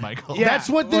like, sure, Michael. Yeah, That's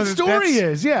what this story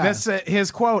is, yeah. That's his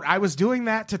quote. I was doing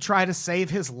that to try to save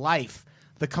his life.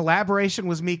 The collaboration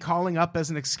was me calling up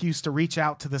as an excuse to reach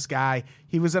out to this guy.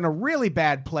 He was in a really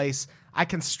bad place. I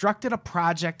constructed a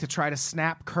project to try to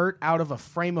snap Kurt out of a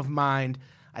frame of mind.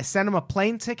 I sent him a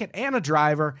plane ticket and a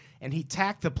driver, and he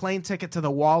tacked the plane ticket to the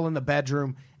wall in the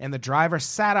bedroom, and the driver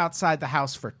sat outside the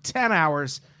house for 10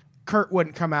 hours. Kurt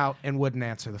wouldn't come out and wouldn't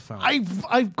answer the phone.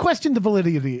 I've questioned the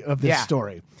validity of this Yeah.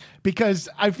 story because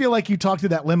I feel like you talked to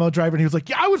that limo driver and he was like,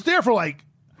 yeah, I was there for like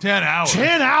 10 hours.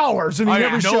 10 hours and he I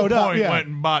never at no showed up. point Yeah. went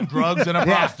and bought drugs and a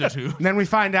prostitute. And then we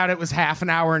find out it was half an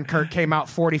hour, and Kurt came out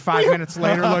 45 minutes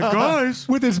later like, guys,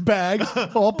 With his bags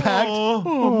all packed.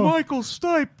 oh, Michael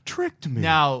Stipe tricked me.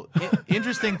 Now,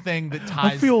 interesting thing that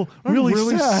ties I feel really,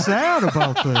 sad. sad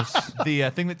about this. the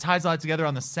thing that ties all that together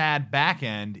on the sad back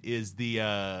end is the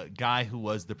guy who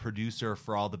was the producer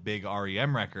for all the big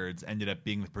REM records ended up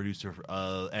being the producer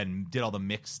and did all the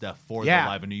mix stuff for Yeah, the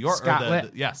Live in New York. Scott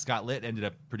Litt. Scott Litt ended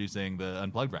up producing the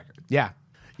Unplugged record. Yeah.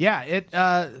 Yeah.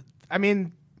 I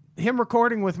mean, him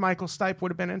recording with Michael Stipe would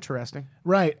have been interesting.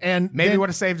 Right. And Maybe then- would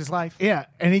have saved his life. Yeah.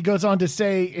 And he goes on to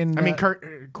say in I mean,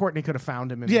 Courtney could have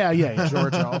found him in yeah.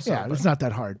 Georgia also. Yeah, but it's not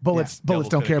that hard. Bullets Devil don't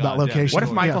could've care about gone, yeah. location. what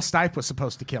if Michael Yeah. Stipe was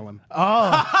supposed to kill him?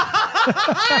 Oh.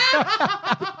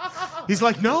 He's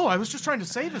like, no, I was just trying to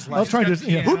save his life. I was trying to.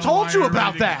 Yeah. Who told you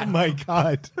about Oh that? my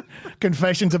God!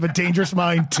 Confessions of a Dangerous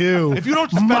Mind 2. If you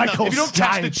don't Michael if you don't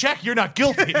cash the Stipe. check, you're not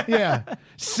guilty. Yeah,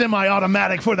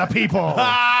 semi-automatic for the people.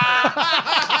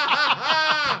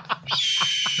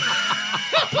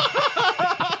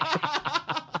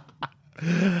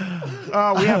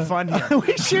 Oh, we have fun here.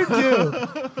 We sure do.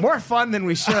 More fun than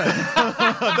we should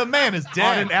The man is on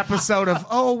dead. an episode of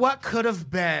Oh, What Could Have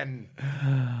Been.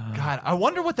 God, I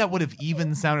wonder what that would have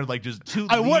even sounded like. Just two.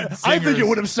 I think it singers.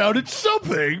 would have sounded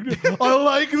something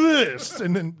like this,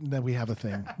 and then we have a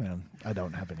thing. Man, I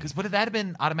don't have any. Because would that have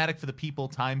been automatic for the people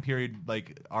time period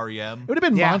like REM? It would have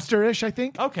been Yeah. Monster-ish, I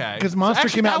think. Okay. Because So Monster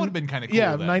actually, came that out. would have been kinda cool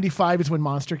Yeah, then. 95 is when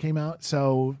Monster came out,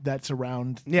 so that's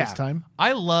around Yeah. this time.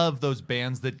 I love those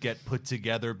bands that get put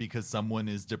together because someone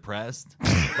is depressed.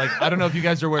 Like, I don't know if you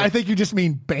guys are aware. I think you just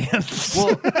mean bands.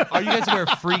 Well, are you guys aware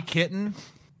of Free Kitten?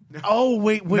 oh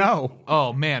wait. No.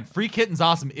 Oh man, Free Kitten's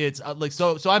awesome. It's like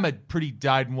so I'm a pretty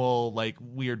dyed-in-wool like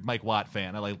weird Mike Watt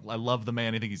fan. I love the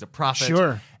man. I think he's a prophet.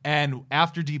 Sure. And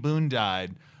after D Boon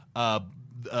died,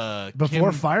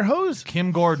 Before Firehose?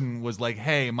 Kim Gordon was like,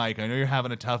 "Hey, Mike, I know you're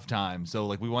having a tough time, so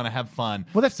like we want to have fun."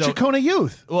 Well, that's so, Chacona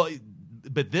Youth. Well,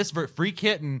 but this Free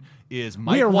Kitten is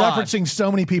Mike We are Watt. referencing so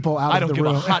many people out I of don't the give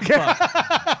room. a hot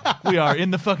fuck. We are in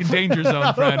the fucking danger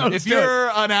zone, friend. If you're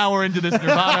an hour into this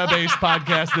Nirvana-based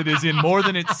podcast that is in more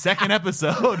than its second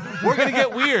episode, we're gonna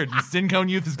get weird. And Sincone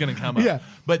Youth is gonna come up. Yeah.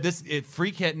 But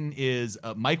Free Kitten is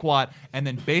Mike Watt, and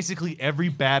then basically every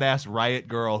badass riot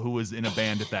girl who was in a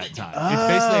band at that time. It's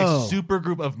basically a super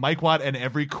group of Mike Watt and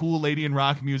every cool lady in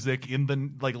rock music in the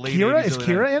like late Kira? 80s. Is early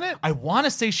Kira 90s. in it? I want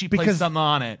to say she played Because- something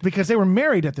on it. Because they were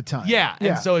married at the time. Yeah,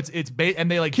 and so it's and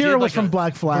they like Kira did, was like, from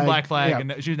Black Flag. From Black Flag, Yeah.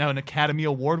 and she's now an Academy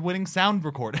Award winning sound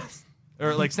recordist.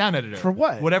 or like sound editor. For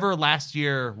what? Whatever last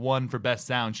year won for best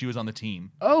sound, she was on the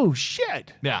team. Oh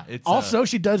shit! Yeah, it's Also,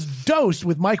 she does Dosed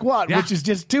with Mike Watt, Yeah. which is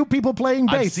just two people playing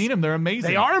bass. I've seen them; they're amazing.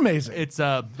 They are amazing. It's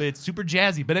super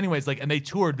jazzy. But anyways, like, and they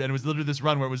toured, and it was literally this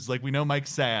run where it was like, we know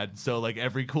Mike's sad, so like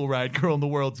every Cool Ride girl in the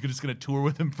world is just gonna tour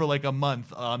with him for like a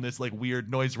month on this like weird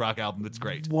noise rock album. That's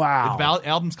great. Wow. The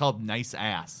album's called Nice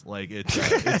Ass. Like it's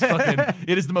fucking.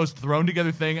 It is the most thrown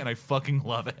together thing, and I fucking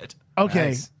love it. Okay,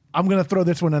 Nice. I'm gonna throw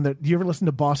this one in there. Do you ever listen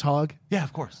to Boss Hogg? Yeah,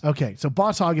 of course. Okay, so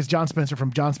Boss Hogg is John Spencer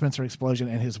from John Spencer Explosion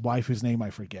and his wife, whose name I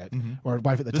forget, or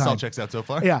wife at the This time. all checks out so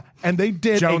far. Yeah, and they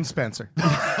did Joan Spencer.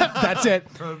 That's it.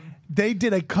 They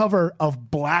did a cover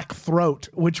of Black Throat,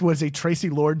 which was a Tracy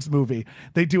Lords movie.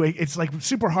 They do it's like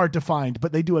super hard to find,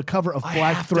 but they do a cover of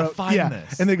Black have to Throat. find yeah,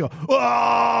 this. and they go,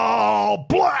 "Oh,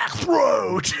 Black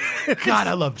Throat." God,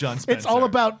 I love John Spencer. It's all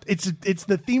about it's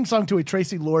the theme song to a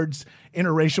Tracy Lords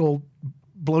interracial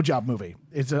blowjob movie.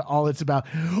 It's all it's about.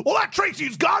 Well, that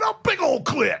Tracy's got a big old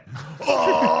clit.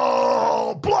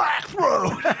 Oh, Black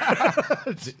Throat.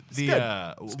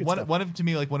 One of to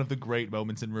me like one of the great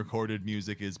moments in recorded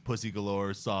music is Pussy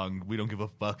Galore's song "We Don't Give a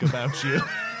Fuck About You."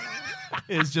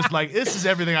 It's just like, this is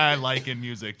everything I like in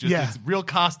music. Just Yeah. It's real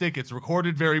caustic. It's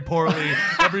recorded very poorly.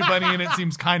 Everybody in it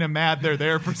seems kind of mad they're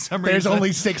there for some There's reason.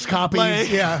 only 6 copies.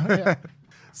 Like- yeah.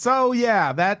 So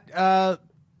yeah,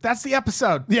 that's the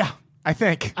episode. Yeah. I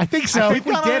think. I think so. I think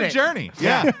we Gone on did a it. journey.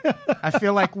 Yeah. I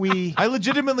feel like we. I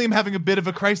legitimately am having a bit of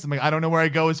a crisis. I'm like, I don't know where I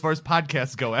go as far as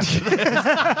podcasts go after this.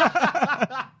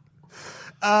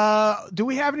 Do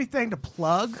we have anything to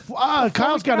plug?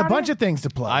 Kyle's got a bunch of things to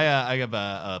plug. I have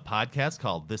a podcast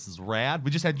called This Is Rad. We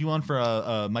just had you on for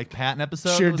a Mike Patton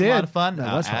episode. Sure It was a lot did. of fun.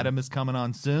 That was fun. Adam is coming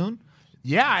on soon.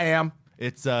 Yeah, I am.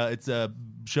 It's a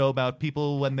show about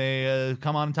people when they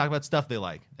come on and talk about stuff they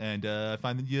like, and I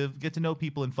find that you get to know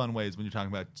people in fun ways when you're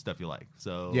talking about stuff you like.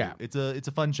 So Yeah. it's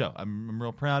a fun show. I'm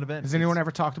real proud of it. Has anyone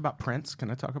ever talked about Prince? Can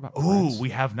I talk about Ooh, Prince?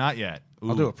 we have not yet.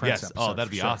 I'll do a Prince Yes. episode Oh, that'd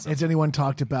for be sure. awesome. Has anyone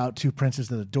talked about Two Princes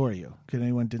That Adore You? Could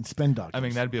anyone did Spin Doctors? I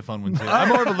mean, that'd be a fun one too. I'm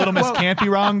more of a Little Miss Can't Be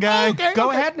Wrong guy. Go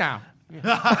ahead now.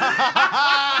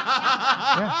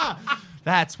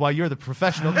 That's why you're the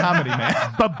professional comedy man.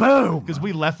 Ba-boom! Because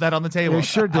we left that on the table. We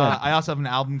sure did. I also have an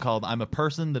album called I'm a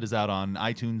Person that is out on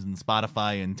iTunes and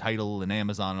Spotify and Tidal and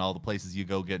Amazon and all the places you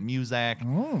go get music.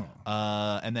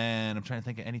 And then I'm trying to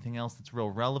think of anything else that's real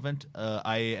relevant.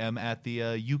 I am at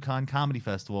the Yukon Comedy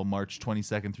Festival March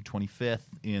 22nd through 25th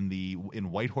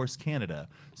in Whitehorse, Canada.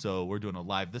 So we're doing a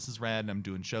live This Is Rad, and I'm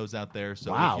doing shows out there.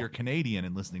 So Wow. if you're Canadian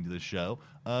and listening to this show,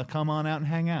 come on out and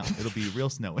hang out. It'll be real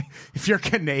snowy. If you're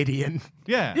Canadian,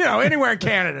 Yeah. you know, anywhere in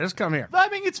Canada, just come here. I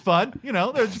mean, it's fun. You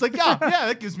know, they're just like, yeah,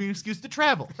 that gives me an excuse to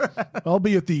travel. I'll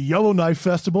be at the Yellowknife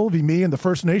Festival. It'll be me and the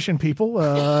First Nation people.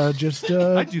 I do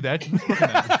that.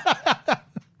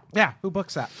 Yeah, who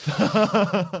books that?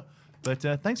 But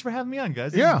thanks for having me on,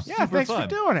 guys. This Yeah. was Yeah, super thanks fun. for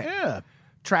doing it. Yeah.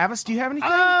 Travis, do you have anything?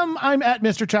 I'm at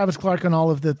Mr. Travis Clark on all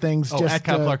of the things. Oh, just, at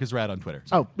Kyle Clark is rad on Twitter.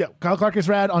 Oh, yeah. Kyle Clark is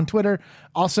rad on Twitter.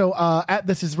 Also, at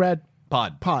This Is Rad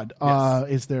Pod.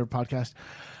 is their podcast.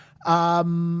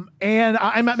 And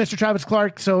I'm at Mr. Travis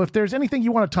Clark. So if there's anything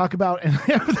you want to talk about and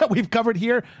that we've covered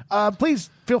here,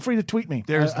 please feel free to tweet me.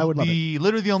 There's I would love it.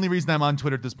 literally the only reason I'm on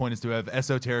Twitter at this point is to have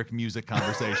esoteric music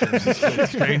conversations with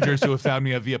strangers who have found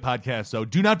me via podcast. So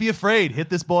do not be afraid. Hit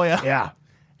this boy up. Yeah.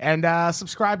 And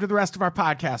subscribe to the rest of our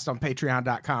podcast on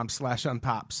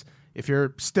patreon.com/unpops. If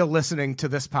you're still listening to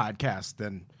this podcast,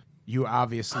 then you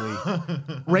obviously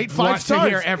Rate 5 want stars. to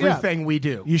hear Yeah. everything we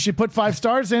do. You should put 5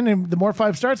 stars in, and the more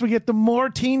 5 stars we get, the more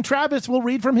Teen Travis will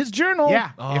read from his journal. Yeah.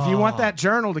 If you want that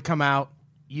journal to come out,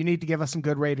 you need to give us some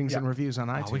good ratings and reviews on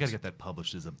iTunes. Oh, we got to get that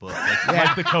published as a book.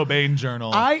 Like the Cobain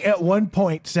Journal. I, at one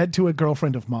point, said to a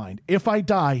girlfriend of mine, if I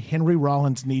die, Henry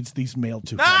Rollins needs these mailed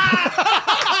to him.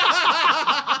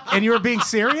 And you were being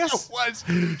serious? Was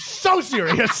so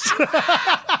serious.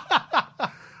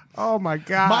 Oh, my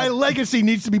God. My legacy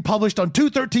needs to be published on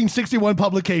 21361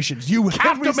 publications. You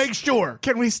have to make sure.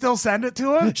 Can we still send it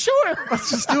to him? Sure. Let's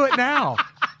just do it now.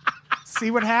 See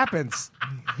what happens.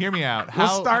 Hear me out. We'll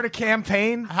start a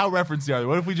campaign. How referencey are they?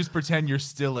 What if we just pretend you're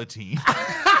still a teen?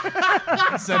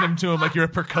 Send him to him like you're a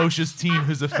precocious teen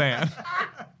who's a fan.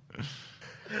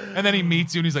 And then he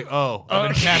meets you and he's like, oh, I'm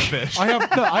in Catfish. I have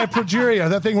progeria,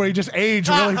 that thing where you just age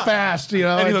really fast, you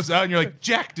know. And he it's- looks out and you're like,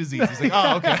 Jack disease. He's like,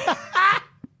 oh, okay.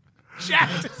 Jack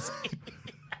disease.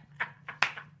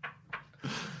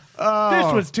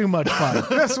 This was too much fun.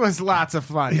 This was lots of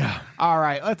fun. Yeah. All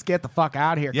right, let's get the fuck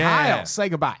out of here. Yeah. Kyle, say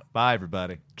goodbye. Bye,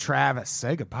 everybody. Travis,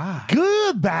 say goodbye.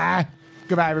 Goodbye.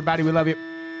 Goodbye, everybody. We love you.